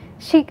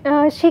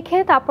শিখে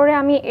তারপরে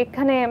আমি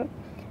এখানে।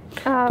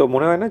 তো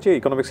মনে হয় না যে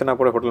ইকোনমিক্সে না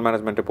পড়ে হোটেল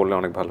ম্যানেজমেন্টে পড়লে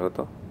অনেক ভালো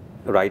হতো?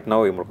 রাইট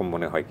নাও এরকম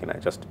মনে হয় কিনা,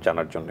 জাস্ট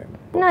জানার জন্য।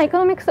 না,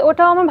 ইকোনমিক্স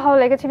ওটাও আমার ভালো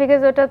লেগেছে,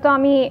 বিকজ ওটা তো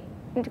আমি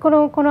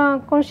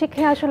কোন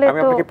শিক্ষা আসলে। আমি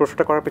আপনাকে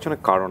প্রশ্নটা করার পেছনে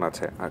কারণ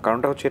আছে, আর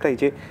কারণটা হচ্ছে এটাই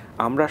যে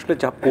আমরা আসলে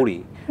যা পড়ি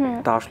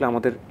তা আসলে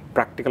আমাদের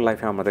প্র্যাকটিক্যাল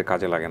লাইফে আমাদের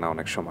কাজে লাগে না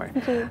অনেক সময়।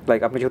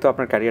 লাইক আপনি যেহেতু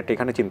আপনার ক্যারিয়ারটা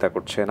এখানে চিন্তা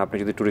করছেন, আপনি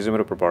যদি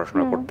ট্যুরিজমের উপর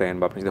পড়াশোনা করতেন,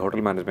 বা আপনি যদি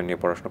হোটেল ম্যানেজমেন্ট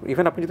নিয়ে পড়াশোনা,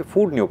 ইভেন আপনি যদি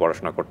ফুড নিয়ে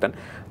পড়াশোনা করতেন,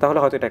 তাহলে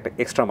হয়তো এটা একটা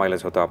এক্সট্রা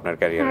মাইলেজ হতো আপনার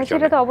ক্যারিয়ারের জন্য।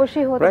 সেটা তো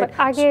অবশ্যই হতো, বাট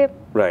আগে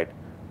রাইট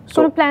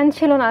কোনো প্ল্যান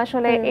ছিল না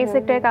আসলে এই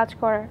সেক্টরে কাজ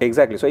করার।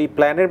 এক্স্যাক্টলি। সো এই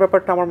প্ল্যানের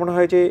ব্যাপারটা আমার মনে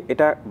হয় যে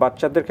এটা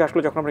বাচ্চাদেরকে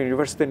আসলে যখন আমরা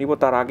ইউনিভার্সিটিতে নিব,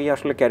 তার আগেই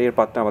আসলে ক্যারিয়ার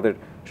পাথটা আমাদের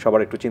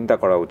সবার একটু চিন্তা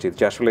করা উচিত,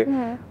 যে আসলে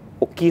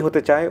ও কি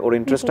হতে চায়, ওর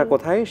ইন্টারেস্টটা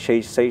কোথায়,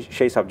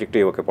 সেই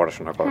সাবজেক্টেই ওকে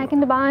পড়াশোনা করা। হ্যাঁ,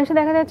 কিন্তু বাংলাদেশে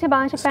দেখা যাচ্ছে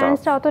বাংলাদেশের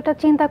প্যারেন্টসরা অতটা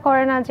চিন্তা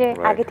করে না, যে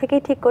আগে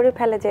থেকেই ঠিক করে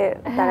ফেলে যে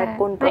তারা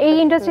কোন এই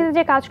ইন্ডাস্ট্রিতে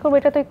যে কাজ করবে,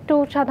 এটা তো একটু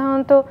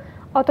সাধারণত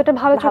অতটা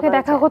ভালো চোখে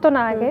দেখা হতো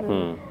না আগে।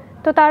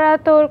 তো তারা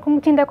তো এরকম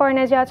চিন্তা করে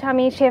না যে আচ্ছা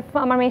আমি শেফ,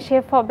 আমার মেয়ে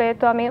শেফ হবে,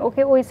 তো আমি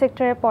ওকে ওই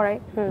সেক্টরে পড়াই।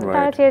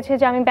 তারা চেয়েছে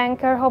যে আমি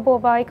ব্যাংকার হব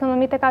বা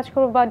ইকোনমিতে কাজ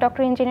করব বা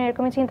ডক্টর ইঞ্জিনিয়ার,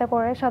 এরকমই চিন্তা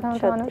করে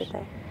সাধারণত মানুষ।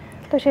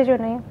 তো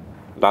সেজন্যই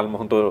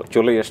লালমোহন তো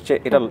চলে এসছে।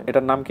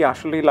 এটার নাম কি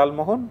আসলেই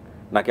লালমোহন,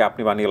 নাকি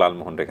আপনি বানিয়ে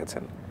লালমোহন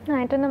রেখেছেন? না,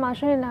 এটার নাম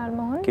আসলে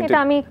লালমোহন। এটা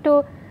আমি একটু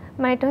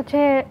মানে এটা হচ্ছে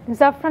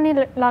জাফরানি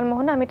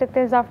লালমোহন, আমি এটাতে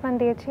জাফরান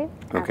দিয়েছি।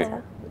 ওকে,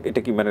 এটা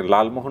কি মানে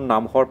লালমোহন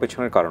নাম হওয়ার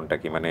পেছনের কারণটা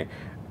কি? মানে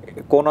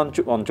কোন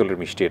অঞ্চলের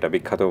মিষ্টি এটা?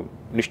 বিখ্যাত,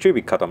 নিশ্চয়ই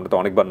বিখ্যাত, আমরা তো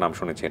অনেকবার নাম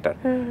শুনেছি এটার।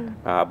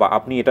 বা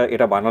আপনি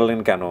এটা বানালেন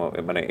কেন,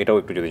 মানে এটাও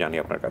একটু যদি জানি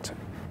আপনার কাছে।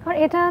 আর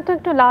এটা তো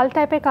একটু লাল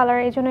টাইপের কালার,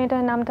 এই জন্য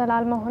এটার নামটা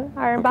লালমোহন।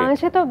 আর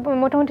বাংলাদেশে তো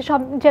মোটামুটি সব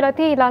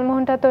জেলাতেই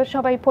লালমোহনটা তো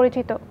সবাই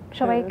পরিচিত,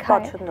 সবাই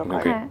খায়।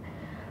 হ্যাঁ,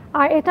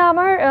 আর এটা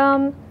আমার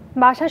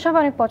বাসায় সবাই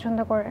অনেক পছন্দ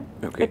করে।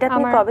 এটা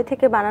আপনি কবে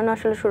থেকে বানানো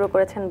আসলে শুরু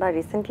করেছেন, বা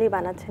রিসেন্টলি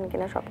বানাচ্ছেন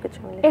কিনা সবকিছু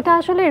মিলে? এটা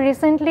আসলে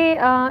রিসেন্টলি,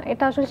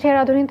 এটা আসলে শেয়ার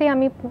আধুনিতেই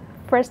আমি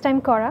ফার্স্ট টাইম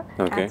করা।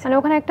 মানে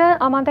ওখানে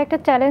আমাদের একটা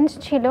চ্যালেঞ্জ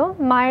ছিল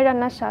মায়ের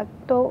রান্নার স্বাদ,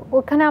 তো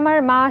ওখানে আমার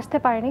মা আসতে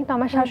পারেনি, তো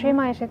আমার শাশুড়ি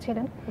মা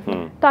এসেছিলেন,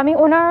 তো আমি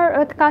ওনার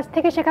কাছ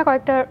থেকে শেখা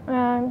কয়েকটা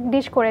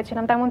ডিশ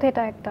করেছিলাম, তার মধ্যে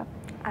এটা একটা।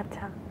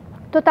 আচ্ছা,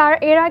 তো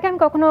এর আগে আমি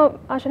কখনো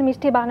আসলে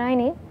মিষ্টি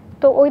বানাইনি,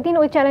 তো ওই দিন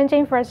ওই চ্যালেঞ্জে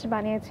আমি ফার্স্ট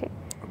বানিয়েছি।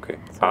 ওকে,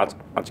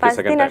 আজকে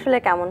সেকেন্ড টাইম। আসলে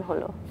কেমন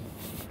হলো?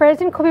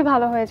 প্রেজেন্ট খুবই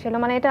ভালো হয়েছিল,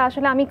 মানে এটা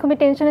আসলে আমি খুবই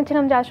টেনশনে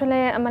ছিলাম যে আসলে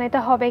মানে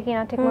এটা হবে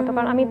কিনা ঠিকমতো,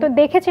 কারণ আমি তো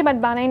দেখেছি বাট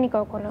বানাইনি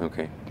কখনো।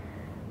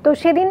 তো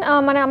সেদিন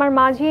মানে আমার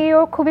মাঝিও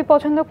খুবই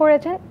পছন্দ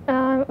করেছেন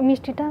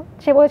মিষ্টিটা,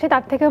 সে বলেছে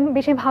তার থেকে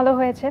বেশি ভালো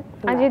হয়েছে,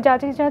 আর যে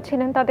জাজেস যারা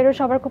ছিলেন তাদেরও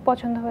সবার খুব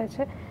পছন্দ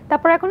হয়েছে।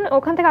 তারপর এখন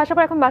ওখান থেকে আসার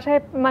পর এখন বাসায়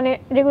মানে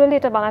রেগুলারলি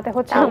এটা বানাতে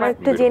হচ্ছে। আমরা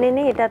একটু জেনে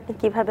নেই এটা আপনি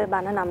কিভাবে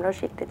বানান, আমরাও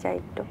শিখতে চাই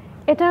একটু।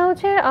 এটা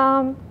হচ্ছে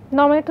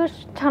নর্মালি তো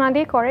ছানা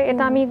দিয়ে করে,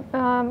 এটা আমি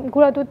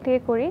গুঁড়া দুধ দিয়ে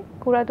করি,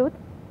 গুঁড়া দুধ,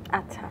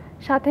 আচ্ছা,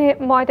 সাথে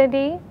ময়দা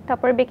দিই,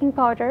 তারপরে বেকিং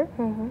পাউডার,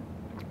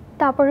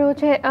 তারপরে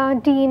হচ্ছে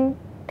ডিম,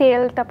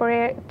 তেল, তারপরে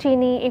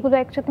চিনি, এগুলো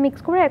একসাথে মিক্স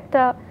করে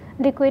একটা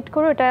লিকুইড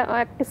করে ওটা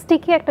একটা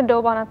স্টিকি একটা ডো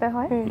বানাতে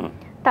হয়।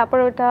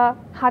 তারপরে ওটা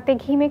হাতে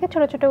ঘি মেখে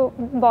ছোট ছোট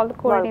বল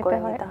করে নিতে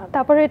হয়।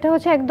 তারপরে এটা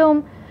হচ্ছে একদম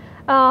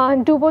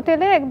ডুবো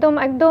তেলে একদম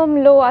একদম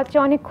লো আছে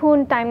অনেকক্ষণ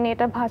টাইম নিয়ে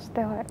এটা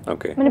ভাজতে হয়,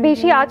 মানে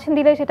বেশি আঁচ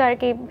দিলে সেটা আর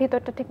কি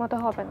ভিতরটা ঠিকমতো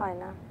হবে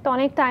না, তো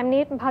অনেক টাইম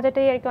নিয়ে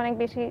ভাজাটাই আর কি অনেক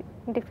বেশি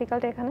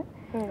ডিফিকাল্ট এখানে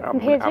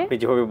ভেজে। আপনি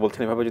যেভাবে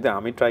বলছেন এভাবে যদি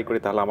আমি ট্রাই করি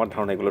তাহলে আমার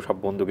ধারণা এগুলো সব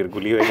বন্দুকের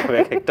গুলি হয়ে যাবে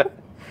এক একটা।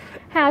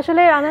 হ্যাঁ,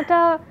 আসলে রান্নাটা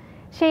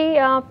সেই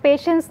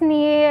পেশেন্স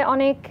নিয়ে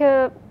অনেক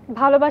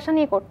ভালোবাসা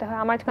নিয়ে করতে হয়,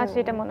 আমার কাছে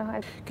যেটা মনে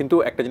হয়। কিন্তু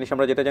একটা জিনিস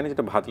আমরা যেটা জানি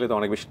যেটা ভাজলে তো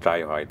অনেক বেশি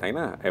ড্রাই হয়, তাই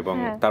না? এবং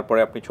তারপরে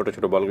আপনি ছোট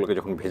ছোট বলগুলোকে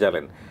যখন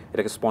ভেজালেন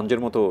এটাকে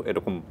স্পঞ্জের মতো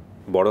এরকম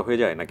বড় হয়ে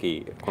যায় নাকি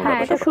কোন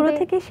ব্যাপার? এটা শুরু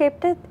থেকে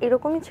শেপটা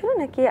এরকমই ছিল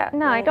নাকি?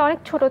 না, এটা অনেক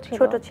ছোট ছিল,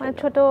 মানে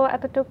ছোট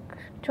এতটুক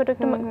ছোট,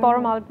 একটু বড়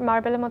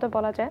মার্বেলের মতো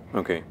বলা যায়।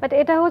 ওকে, বাট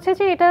এটা হচ্ছে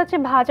যে এটা হচ্ছে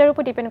ভাজার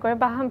উপর ডিপেন্ড করে,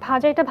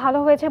 ভাজা এটা ভালো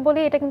হয়েছে বলে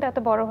এটা কিন্তু এত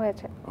বড়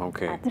হয়েছে।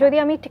 ওকে, যদি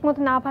আমি ঠিকমতো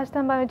না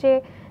ভাজতাম বা যে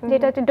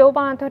যেটা ডো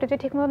বানাতে হতো যে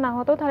ঠিকমতো না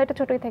হতো তাহলে এটা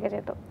ছোটই থেকে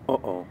যেত।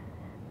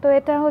 তো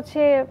এটা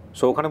হচ্ছে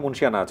সো ওখানে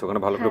মুনশিয়ানা আছে,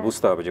 ওখানে ভালো করে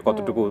বুঝতে হবে যে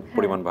কতটুকু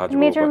পরিমাণ ভাজবো,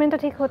 মেজারমেন্টটা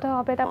ঠিক হতে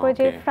হবে। তারপরে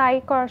যে ফ্রাই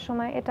করার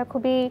সময় এটা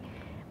খুবই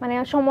মানে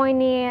সময়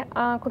নিয়ে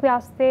খুবই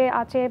আস্তে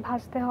আঁচে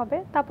ভাজতে হবে।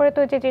 তারপরে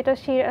তো যেটা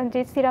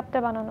যে সিরাপটা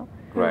বানানো,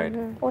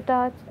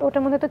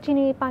 ওটার মধ্যে তো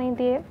চিনি পানি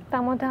দিয়ে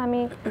তার মধ্যে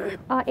আমি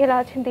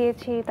এলাচ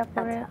দিয়েছি,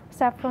 তারপরে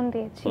স্যাফরন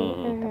দিয়েছি,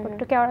 তারপর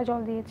একটু কেওড়া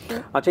জল দিয়েছি।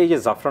 আচ্ছা, এই যে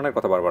জাফরানের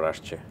কথা বারবার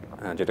আসছে,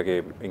 যেটাকে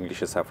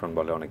ইংলিশে স্যাফরন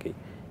বলে অনেকেই,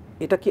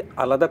 এটা কি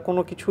আলাদা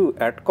কোনো কিছু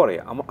অ্যাড করে?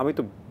 আমি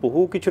তো বহু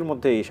কিছুর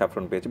মধ্যে এই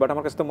স্যাফরন পেয়েছি, বাট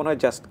আমার কাছে তো মনে হয়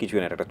জাস্ট কিছু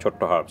না, একটা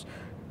ছোট্ট হার্বস,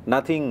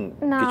 নাথিং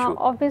কিছু। না,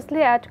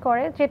 অবভিয়াসলি অ্যাড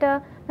করে, যেটা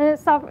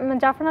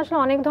জাফরান আসলে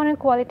অনেক ধরনের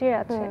কোয়ালিটির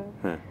আছে,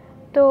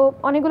 তো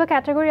অনেকগুলো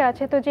ক্যাটাগরি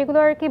আছে, তো যেগুলো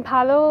আর কি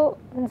ভালো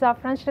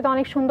জাফরান সেটা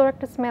অনেক সুন্দর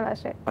একটা স্মেল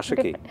আসে।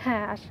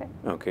 হ্যাঁ, আসে।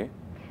 ওকে,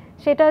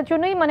 সেটার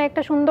জন্যই মানে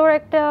একটা সুন্দর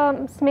একটা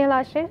স্মেল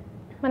আসে,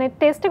 মানে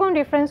টেস্টে কোনো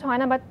ডিফারেন্স হয়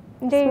না, বাট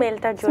যে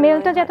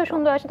স্মেলটা যত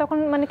সুন্দর আসে তখন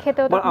মানে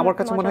খেতেও তখন আমার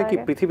কাছে মনে হয় কি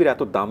পৃথিবীর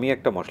এত দামি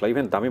একটা মশলা,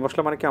 ইভেন দামি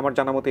মশলা মানে কি আমার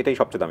জানা মতে এটাই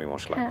সবচেয়ে দামি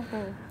মশলা।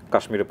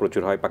 কাশ্মীরে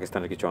প্রচুর হয়,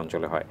 পাকিস্তানের কিছু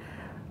অঞ্চলে হয়,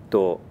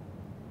 তো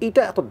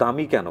এটা এত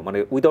দামি কেন? মানে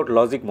উইদাউট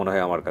লজিক মনে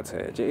হয় আমার কাছে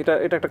যে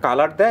এটা একটা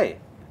কালার দেয়,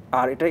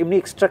 আর এটা এমনি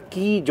এক্সট্রা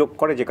কি যোগ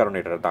করে যে কারণে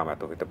এটার দাম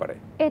এত হতে পারে?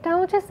 এটা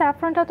হচ্ছে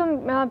স্যাফরনটা তো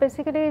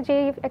বেসিক্যালি যে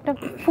একটা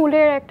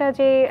ফুলের একটা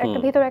যে একটা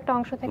ভিতরে একটা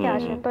অংশ থেকে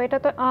আসে, তো এটা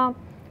তো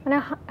মানে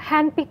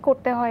হ্যান্ড পিক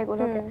করতে হয়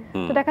এগুলোকে,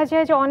 তো দেখা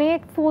যায় যে অনেক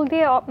ফুল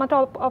দিয়ে মাত্র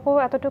অল্প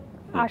এতটুকু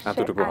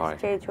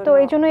আসছে, তো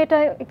এই জন্য এটা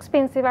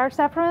এক্সপেন্সিভ। আর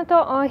স্যাফরনে তো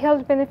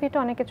হেলথ বেনিফিট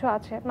অনেক কিছু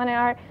আছে, মানে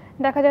আর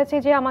দেখা যাচ্ছে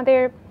যে আমাদের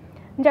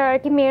যারা আর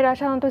কি মেয়েরা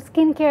সাধারণত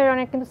স্কিন কেয়ার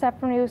অনেক কিন্তু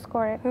স্যাফরন ইউজ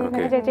করে,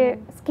 দেখা যায় যে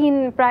স্কিন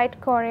ব্রাইট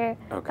করে,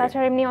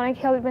 তাছাড়া এমনি অনেক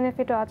হেলথ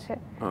বেনিফিটও আছে,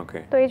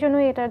 তো এই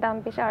জন্যই এটার দাম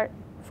বেশি। আর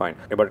ফাইন,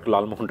 এবার একটু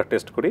লালমোহনটা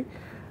টেস্ট করি।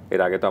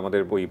 এর আগে তো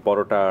আমাদের ওই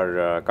পরোটার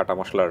কাটা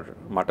মশলার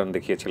মাটন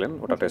দেখিয়েছিলেন,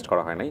 ওটা টেস্ট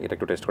করা হয় নাই, এটা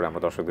একটু টেস্ট করে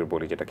আমরা দর্শকদের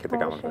বলি যেটা খেতে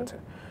কেমন হয়েছে।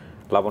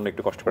 লাবণ্য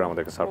একটু কষ্ট করে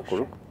আমাদেরকে সার্ভ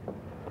করুক।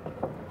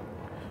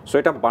 সো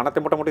এটা বানাতে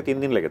মোটামুটি 3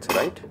 দিন লেগেছে,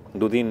 রাইট?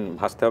 2 দিন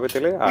ভাজতে হবে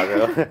তেলে, আর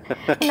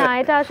না,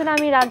 এটা আসলে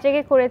আমি রাত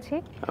জেগে করেছি।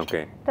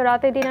 ওকে, তো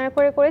রাতে ডিনার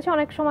করে করেছি,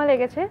 অনেক সময়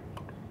লেগেছে,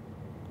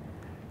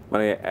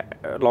 মানে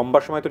লম্বা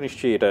সময় তো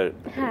নিশ্চয়ই। এটা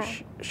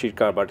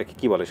সিরকা বা এটা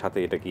কি বলে সাথে,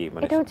 এটা কি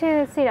মানে এটা হচ্ছে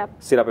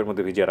সিরাপের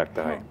মধ্যে ভিজিয়ে রাখতে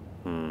হয়।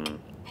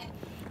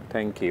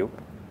 Thank you.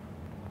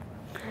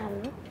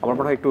 আমার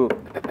মনে হয় একটু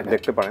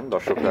দেখতে পারেন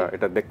দর্শকরা,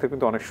 এটা দেখতে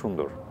কিন্তু অনেক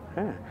সুন্দর।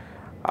 হ্যাঁ,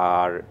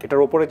 আর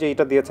এটার উপরে যে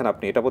এটা দিয়েছেন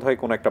আপনি, এটা বোধহয়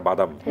কোন একটা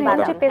বাদাম,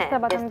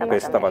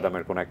 পেস্তা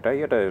বাদামের কোন একটা,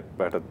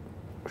 এটা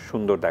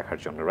সুন্দর দেখার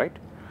জন্য, রাইট?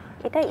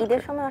 এটা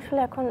ঈদের সময় আসলে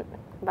এখন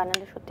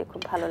বানালে সত্যি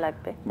খুব ভালো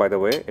লাগবে। বাই দ্য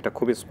ওয়ে, এটা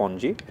খুবই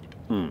স্পঞ্জি।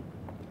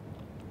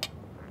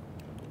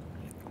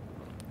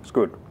 It's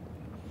good.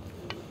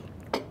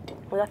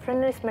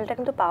 জাফরানের স্মেলটা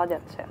কিন্তু পাওয়া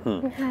যাচ্ছে।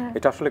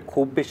 এটা আসলে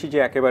খুব বেশি যে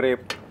একেবারে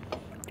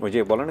ওই যে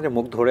বলে না যে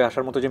মুখ ধরে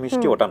আসার মতো যে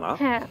মিষ্টি, ওটা না।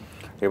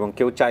 এবং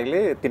কেউ চাইলে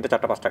 3টা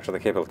 4টা 5টা একসাথে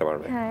খেয়ে ফেলতে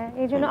পারবে। হ্যাঁ,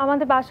 এই জন্য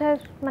আমাদের বাসায়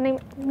মানে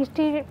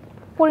মিষ্টির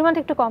পরিমাণটা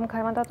একটু কম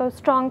খায়, মানে তত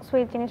স্ট্রং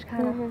সুইট জিনিস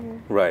খায় না,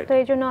 রাইট? তো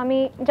এই জন্য আমি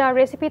যা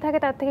রেসিপি থাকে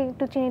তার থেকে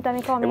একটু চিনিটা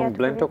আমি কম অ্যাড করি। এবং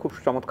ব্লেন্ডটা খুব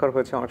চমৎকার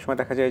হয়েছে। অনেক সময়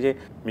দেখা যায় যে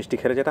মিষ্টি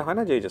খেলে যেটা হয়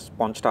না যে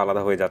স্পঞ্জটা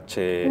আলাদা হয়ে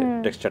যাচ্ছে,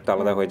 টেক্সচারটা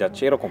আলাদা হয়ে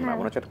যাচ্ছে, এরকম না,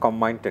 মনে হচ্ছে একটা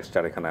কম্বাইন্ড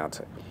টেক্সচার এখানে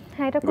আছে।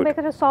 হ্যাঁ, এটা খুব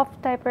একটা সফট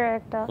টাইপের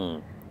একটা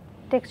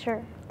টেক্সচার।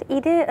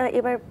 ঈদে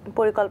এবার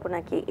পরিকল্পনা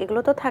কি? এগুলো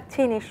তো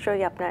থাকছেই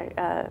নিশ্চয়ই, আপনার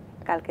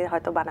কালকে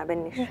হয়তো বানাবেন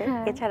নিশ্চয়ই,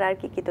 এছাড়া আর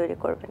কি কি তৈরি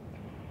করবেন?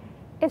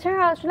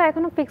 এছাড়া আসলে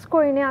এখনো ফিক্স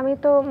করিনি। আমি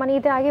তো মানে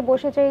ঈদের আগে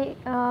বসে যাই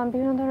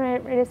বিভিন্ন ধরনের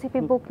রেসিপি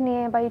বুক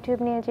নিয়ে বা ইউটিউব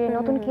নিয়ে যে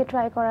নতুন কি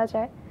ট্রাই করা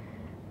যায়।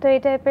 তো এই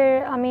টাইপের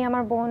আমি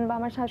আমার বোন বা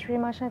আমার শাশুড়ি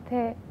মার সাথে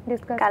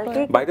ডিসকাস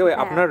করি। বাই দ্য ওয়ে,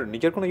 আপনার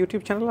নিজের কোনো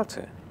ইউটিউব চ্যানেল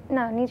আছে?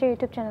 না, নিজের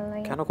ইউটিউব চ্যানেল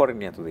নাই। কেন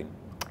করেননি এতদিন?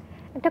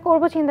 একটা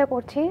করব চিন্তা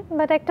করছি,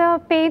 বাট একটা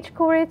পেজ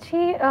করেছি,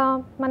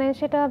 মানে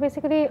সেটা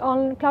বেসিক্যালি অন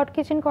ক্লাউড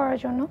কিচেন করার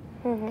জন্য।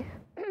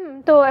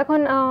 তো এখন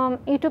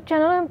ইউটিউব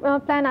চ্যানেল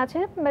প্ল্যান আছে,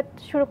 বাট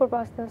শুরু করবো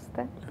আস্তে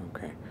আস্তে।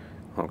 ওকে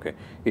ওকে,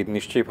 ঈদ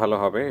নিশ্চয়ই ভালো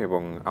হবে।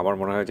 এবং আমার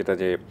মনে হয় যেটা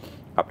যে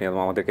আপনি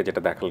আমাদেরকে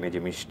যেটা দেখালেন যে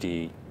মিষ্টি,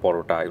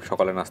 পরোটা,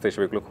 সকালের নাস্তা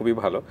হিসেবে এগুলো খুবই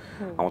ভালো।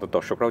 আমাদের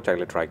দর্শকরাও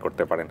চাইলে ট্রাই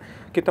করতে পারেন।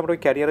 কিন্তু আমরা ওই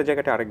ক্যারিয়ারের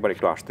জায়গাটা আরেকবার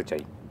একটু আসতে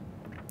চাই।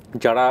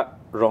 যারা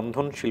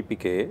রন্ধন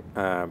শিল্পীকে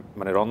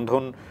মানে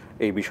রন্ধন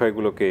এই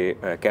বিষয়গুলোকে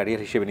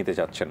ক্যারিয়ার হিসেবে নিতে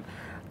যাচ্ছেন,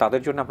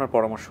 তাদের জন্য আপনার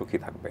পরামর্শ কী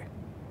থাকবে?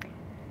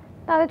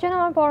 তাদের জন্য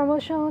আমার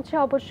পরামর্শ হচ্ছে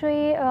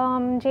অবশ্যই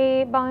যে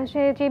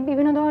বাংলাদেশে যে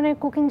বিভিন্ন ধরনের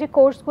কুকিং যে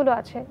কোর্সগুলো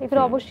আছে এগুলো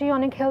অবশ্যই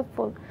অনেক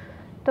হেল্পফুল।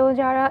 তো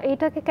যারা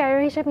এইটাকে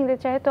ক্যারিয়ার হিসেবে নিতে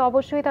চায় তো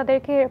অবশ্যই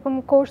তাদেরকে এরকম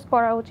কোর্স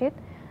করা উচিত,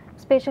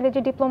 স্পেশালি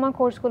যে ডিপ্লোমা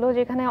কোর্সগুলো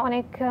যেখানে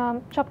অনেক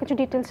সব কিছু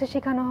ডিটেলসে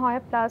শেখানো হয়,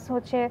 প্লাস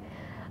হচ্ছে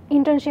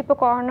ইন্টার্নশিপও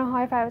করানো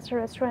হয় 5 স্টার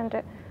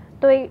রেস্টুরেন্টে।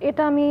 তো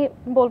এটা আমি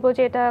বলবো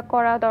যে এটা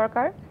করা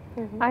দরকার।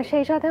 আর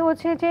সেই সাথে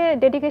হচ্ছে যে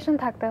ডেডিকেশন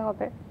থাকতে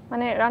হবে।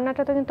 মানে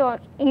রান্নাটা তো কিন্তু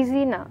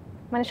ইজি না,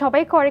 মানে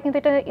সবাই করে কিন্তু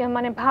এটা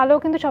মানে ভালো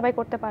কিন্তু সবাই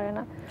করতে পারে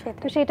না।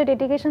 তো সেটা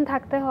ডেডিকেশন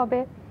থাকতে হবে,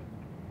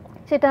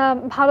 সেটা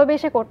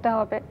ভালোবেসে করতে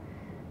হবে।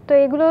 তো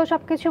এগুলো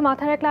সব কিছু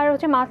মাথায় রাখলে, আর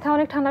হচ্ছে মাথা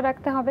অনেক ঠান্ডা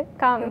রাখতে হবে,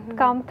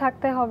 কাম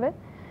থাকতে হবে।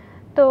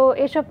 তো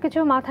এসব কিছু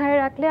মাথায়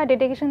রাখলে আর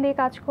ডেডিকেশন দিয়ে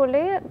কাজ করলে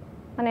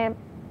মানে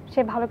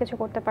সে ভালো কিছু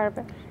করতে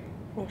পারবে।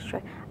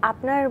 নিশ্চয়ই।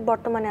 আপনার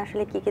বর্তমানে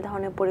আসলে কি কি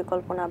ধরনের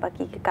পরিকল্পনা বা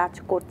কি কি কাজ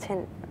করছেন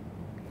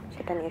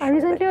সেটা নিয়ে?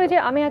 রিসেন্টলি ওই যে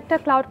আমি একটা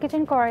ক্লাউড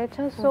কিচেন করার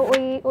ইচ্ছা, সো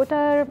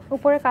ওটার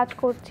উপরে কাজ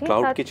করছি।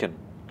 Cloud kitchen?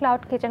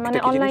 ক্লাউড কিচেন মানে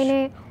অনলাইনে।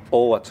 ও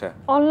আচ্ছা,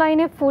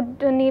 অনলাইনে ফুড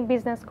নিয়ে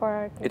বিজনেস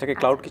করার। এটাকে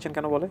ক্লাউড কিচেন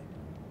কেন বলে?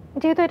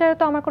 যেহেতু এটা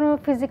তো আমার কোনো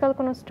ফিজিক্যাল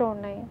কোনো স্টোর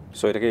নাই,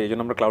 সো এটাকে এই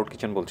জন্য আমরা ক্লাউড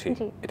কিচেন বলছি।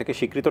 এটাকে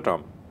স্বীকৃত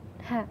টার্ম?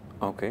 হ্যাঁ।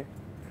 ওকে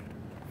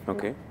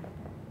ওকে।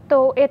 তো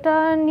এটা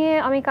নিয়ে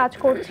আমি কাজ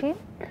করছি।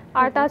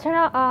 আর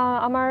তাছাড়া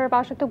আমার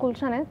বাসা তো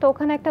গুলশানে, তো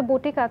ওখানে একটা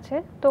বুটিক আছে।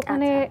 তো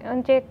ওখানে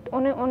যে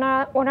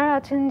ওনার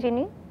আছেন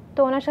যিনি, তো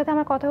ওনার সাথে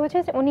আমার কথা হয়েছে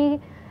যে উনি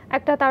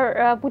একটা তার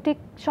বুটিক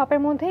শপের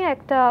মধ্যে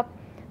একটা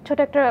ছোট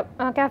একটা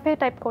ক্যাফে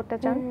টাইপ করতে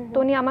চান। তো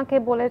উনি আমাকে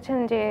বলেছেন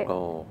যে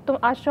তুমি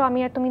আসো, আমি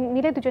আর তুমি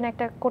মিলে দুজনে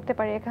একটা করতে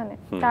পারি এখানে,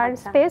 তার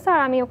স্পেস আর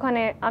আমি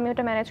ওখানে আমি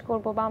ওটা ম্যানেজ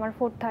করব বা আমার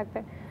ফুড থাকবে।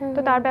 তো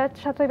তার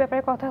সাথে ওই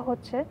ব্যাপারে কথা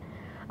হচ্ছে।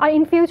 আর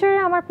ইন ফিউচারে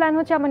আমার প্ল্যান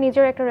হচ্ছে আমার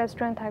নিজের একটা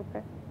রেস্টুরেন্ট থাকবে।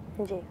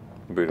 জি।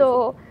 তো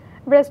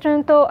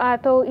রেস্টুরেন্ট তো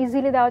এত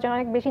ইজিলি দেওয়ার জন্য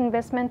অনেক বেশি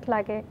ইনভেস্টমেন্ট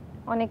লাগে,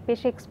 অনেক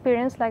বেশি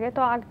এক্সপিরিয়েন্স লাগে।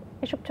 তো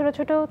এসব ছোট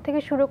ছোট থেকে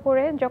শুরু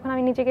করে যখন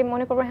আমি নিজেকে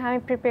মনে করবো হ্যাঁ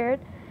আমি প্রিপেয়ার্ড,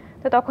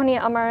 তো তখনই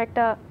আমার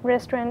একটা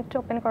রেস্টুরেন্ট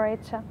ওপেন করার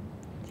ইচ্ছা।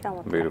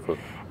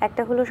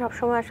 একটা হলো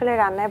সবসময় আসলে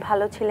রান্নায়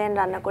ভালো ছিলেন,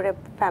 রান্না করে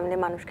ফ্যামিলি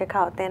মানুষকে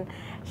খাওয়াতেন,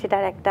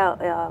 সেটার একটা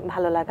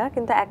ভালো লাগা।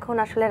 কিন্তু এখন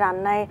আসলে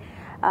রান্নায়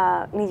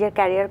নিজের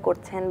ক্যারিয়ার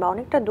করছেন বা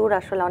অনেকটা দূর,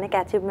 আসলে অনেক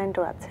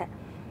অ্যাচিভমেন্টও আছে।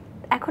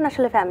 এখন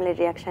আসলে ফ্যামিলির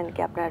রিয়াকশন কি?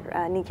 আপনার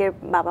নিজের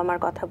বাবা মার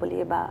কথা বলি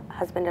বা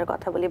হাজবেন্ডের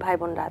কথা বলি, ভাই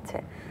বোনরা আছে,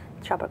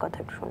 সবার কথা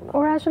একটু শুনবো।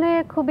 ওরা আসলে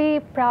খুবই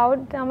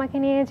প্রাউড আমাকে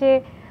নিয়ে, যে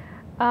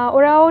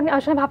ওরাও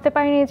আসলে ভাবতে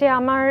পারেনি যে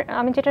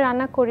আমি যেটা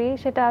রান্না করি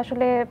সেটা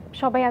আসলে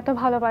সবাই এত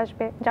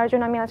ভালোবাসবে, যার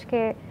জন্য আমি আজকে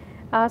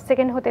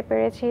সেকেন্ড হতে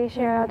পেরেছি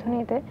সেরা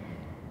রাঁধুনিতে।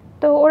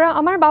 তো ওরা,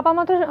 আমার বাবা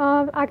মা তো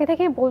আগে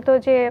থেকেই বলতো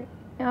যে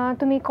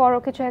তুমি করো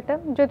কিছু একটা,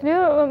 যদিও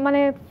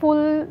মানে ফুল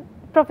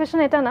প্রফেশন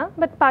এটা না,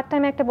 বাট পার্ট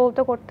টাইমে একটা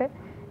বলতো করতে,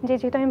 যে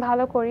যেহেতু আমি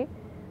ভালো করি।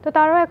 তো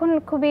তারাও এখন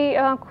খুবই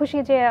খুশি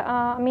যে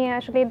আমি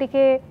আসলে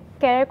এদিকে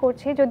ক্যারিয়ার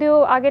করছি, যদিও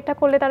আগেরটা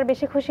করলে তারা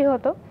বেশি খুশি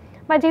হতো।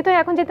 বা যেহেতু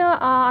এখন যেটা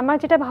আমার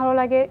যেটা ভালো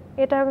লাগে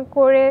এটা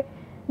করে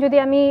যদি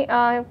আমি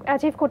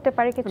অ্যাচিভ করতে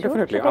পারি কিছু,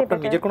 ডেফিনেটলি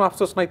আপনার নিজের কোনো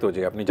আফসোস নাই তো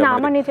যে আপনি না,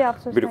 আমার নিজের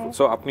আফসোস নাই।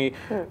 সো আপনি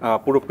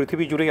পুরো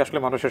পৃথিবী জুড়েই আসলে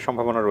মানুষের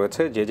সম্ভাবনা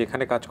রয়েছে, যে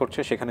যেখানে কাজ করছে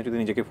সেখানে যদি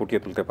নিজেকে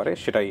ফুটিয়ে তুলতে পারে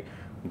সেটাই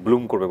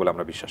ব্লুম করবে বলে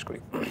আমরা বিশ্বাস করি।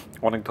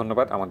 অনেক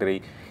ধন্যবাদ, আমাদের এই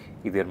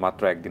ঈদের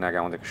মাত্র একদিন আগে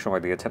আমাদেরকে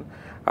সময় দিয়েছেন।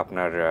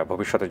 আপনার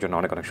ভবিষ্যতের জন্য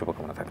অনেক অনেক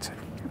শুভকামনা থাকছে।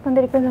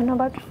 আপনাদেরকে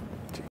ধন্যবাদ।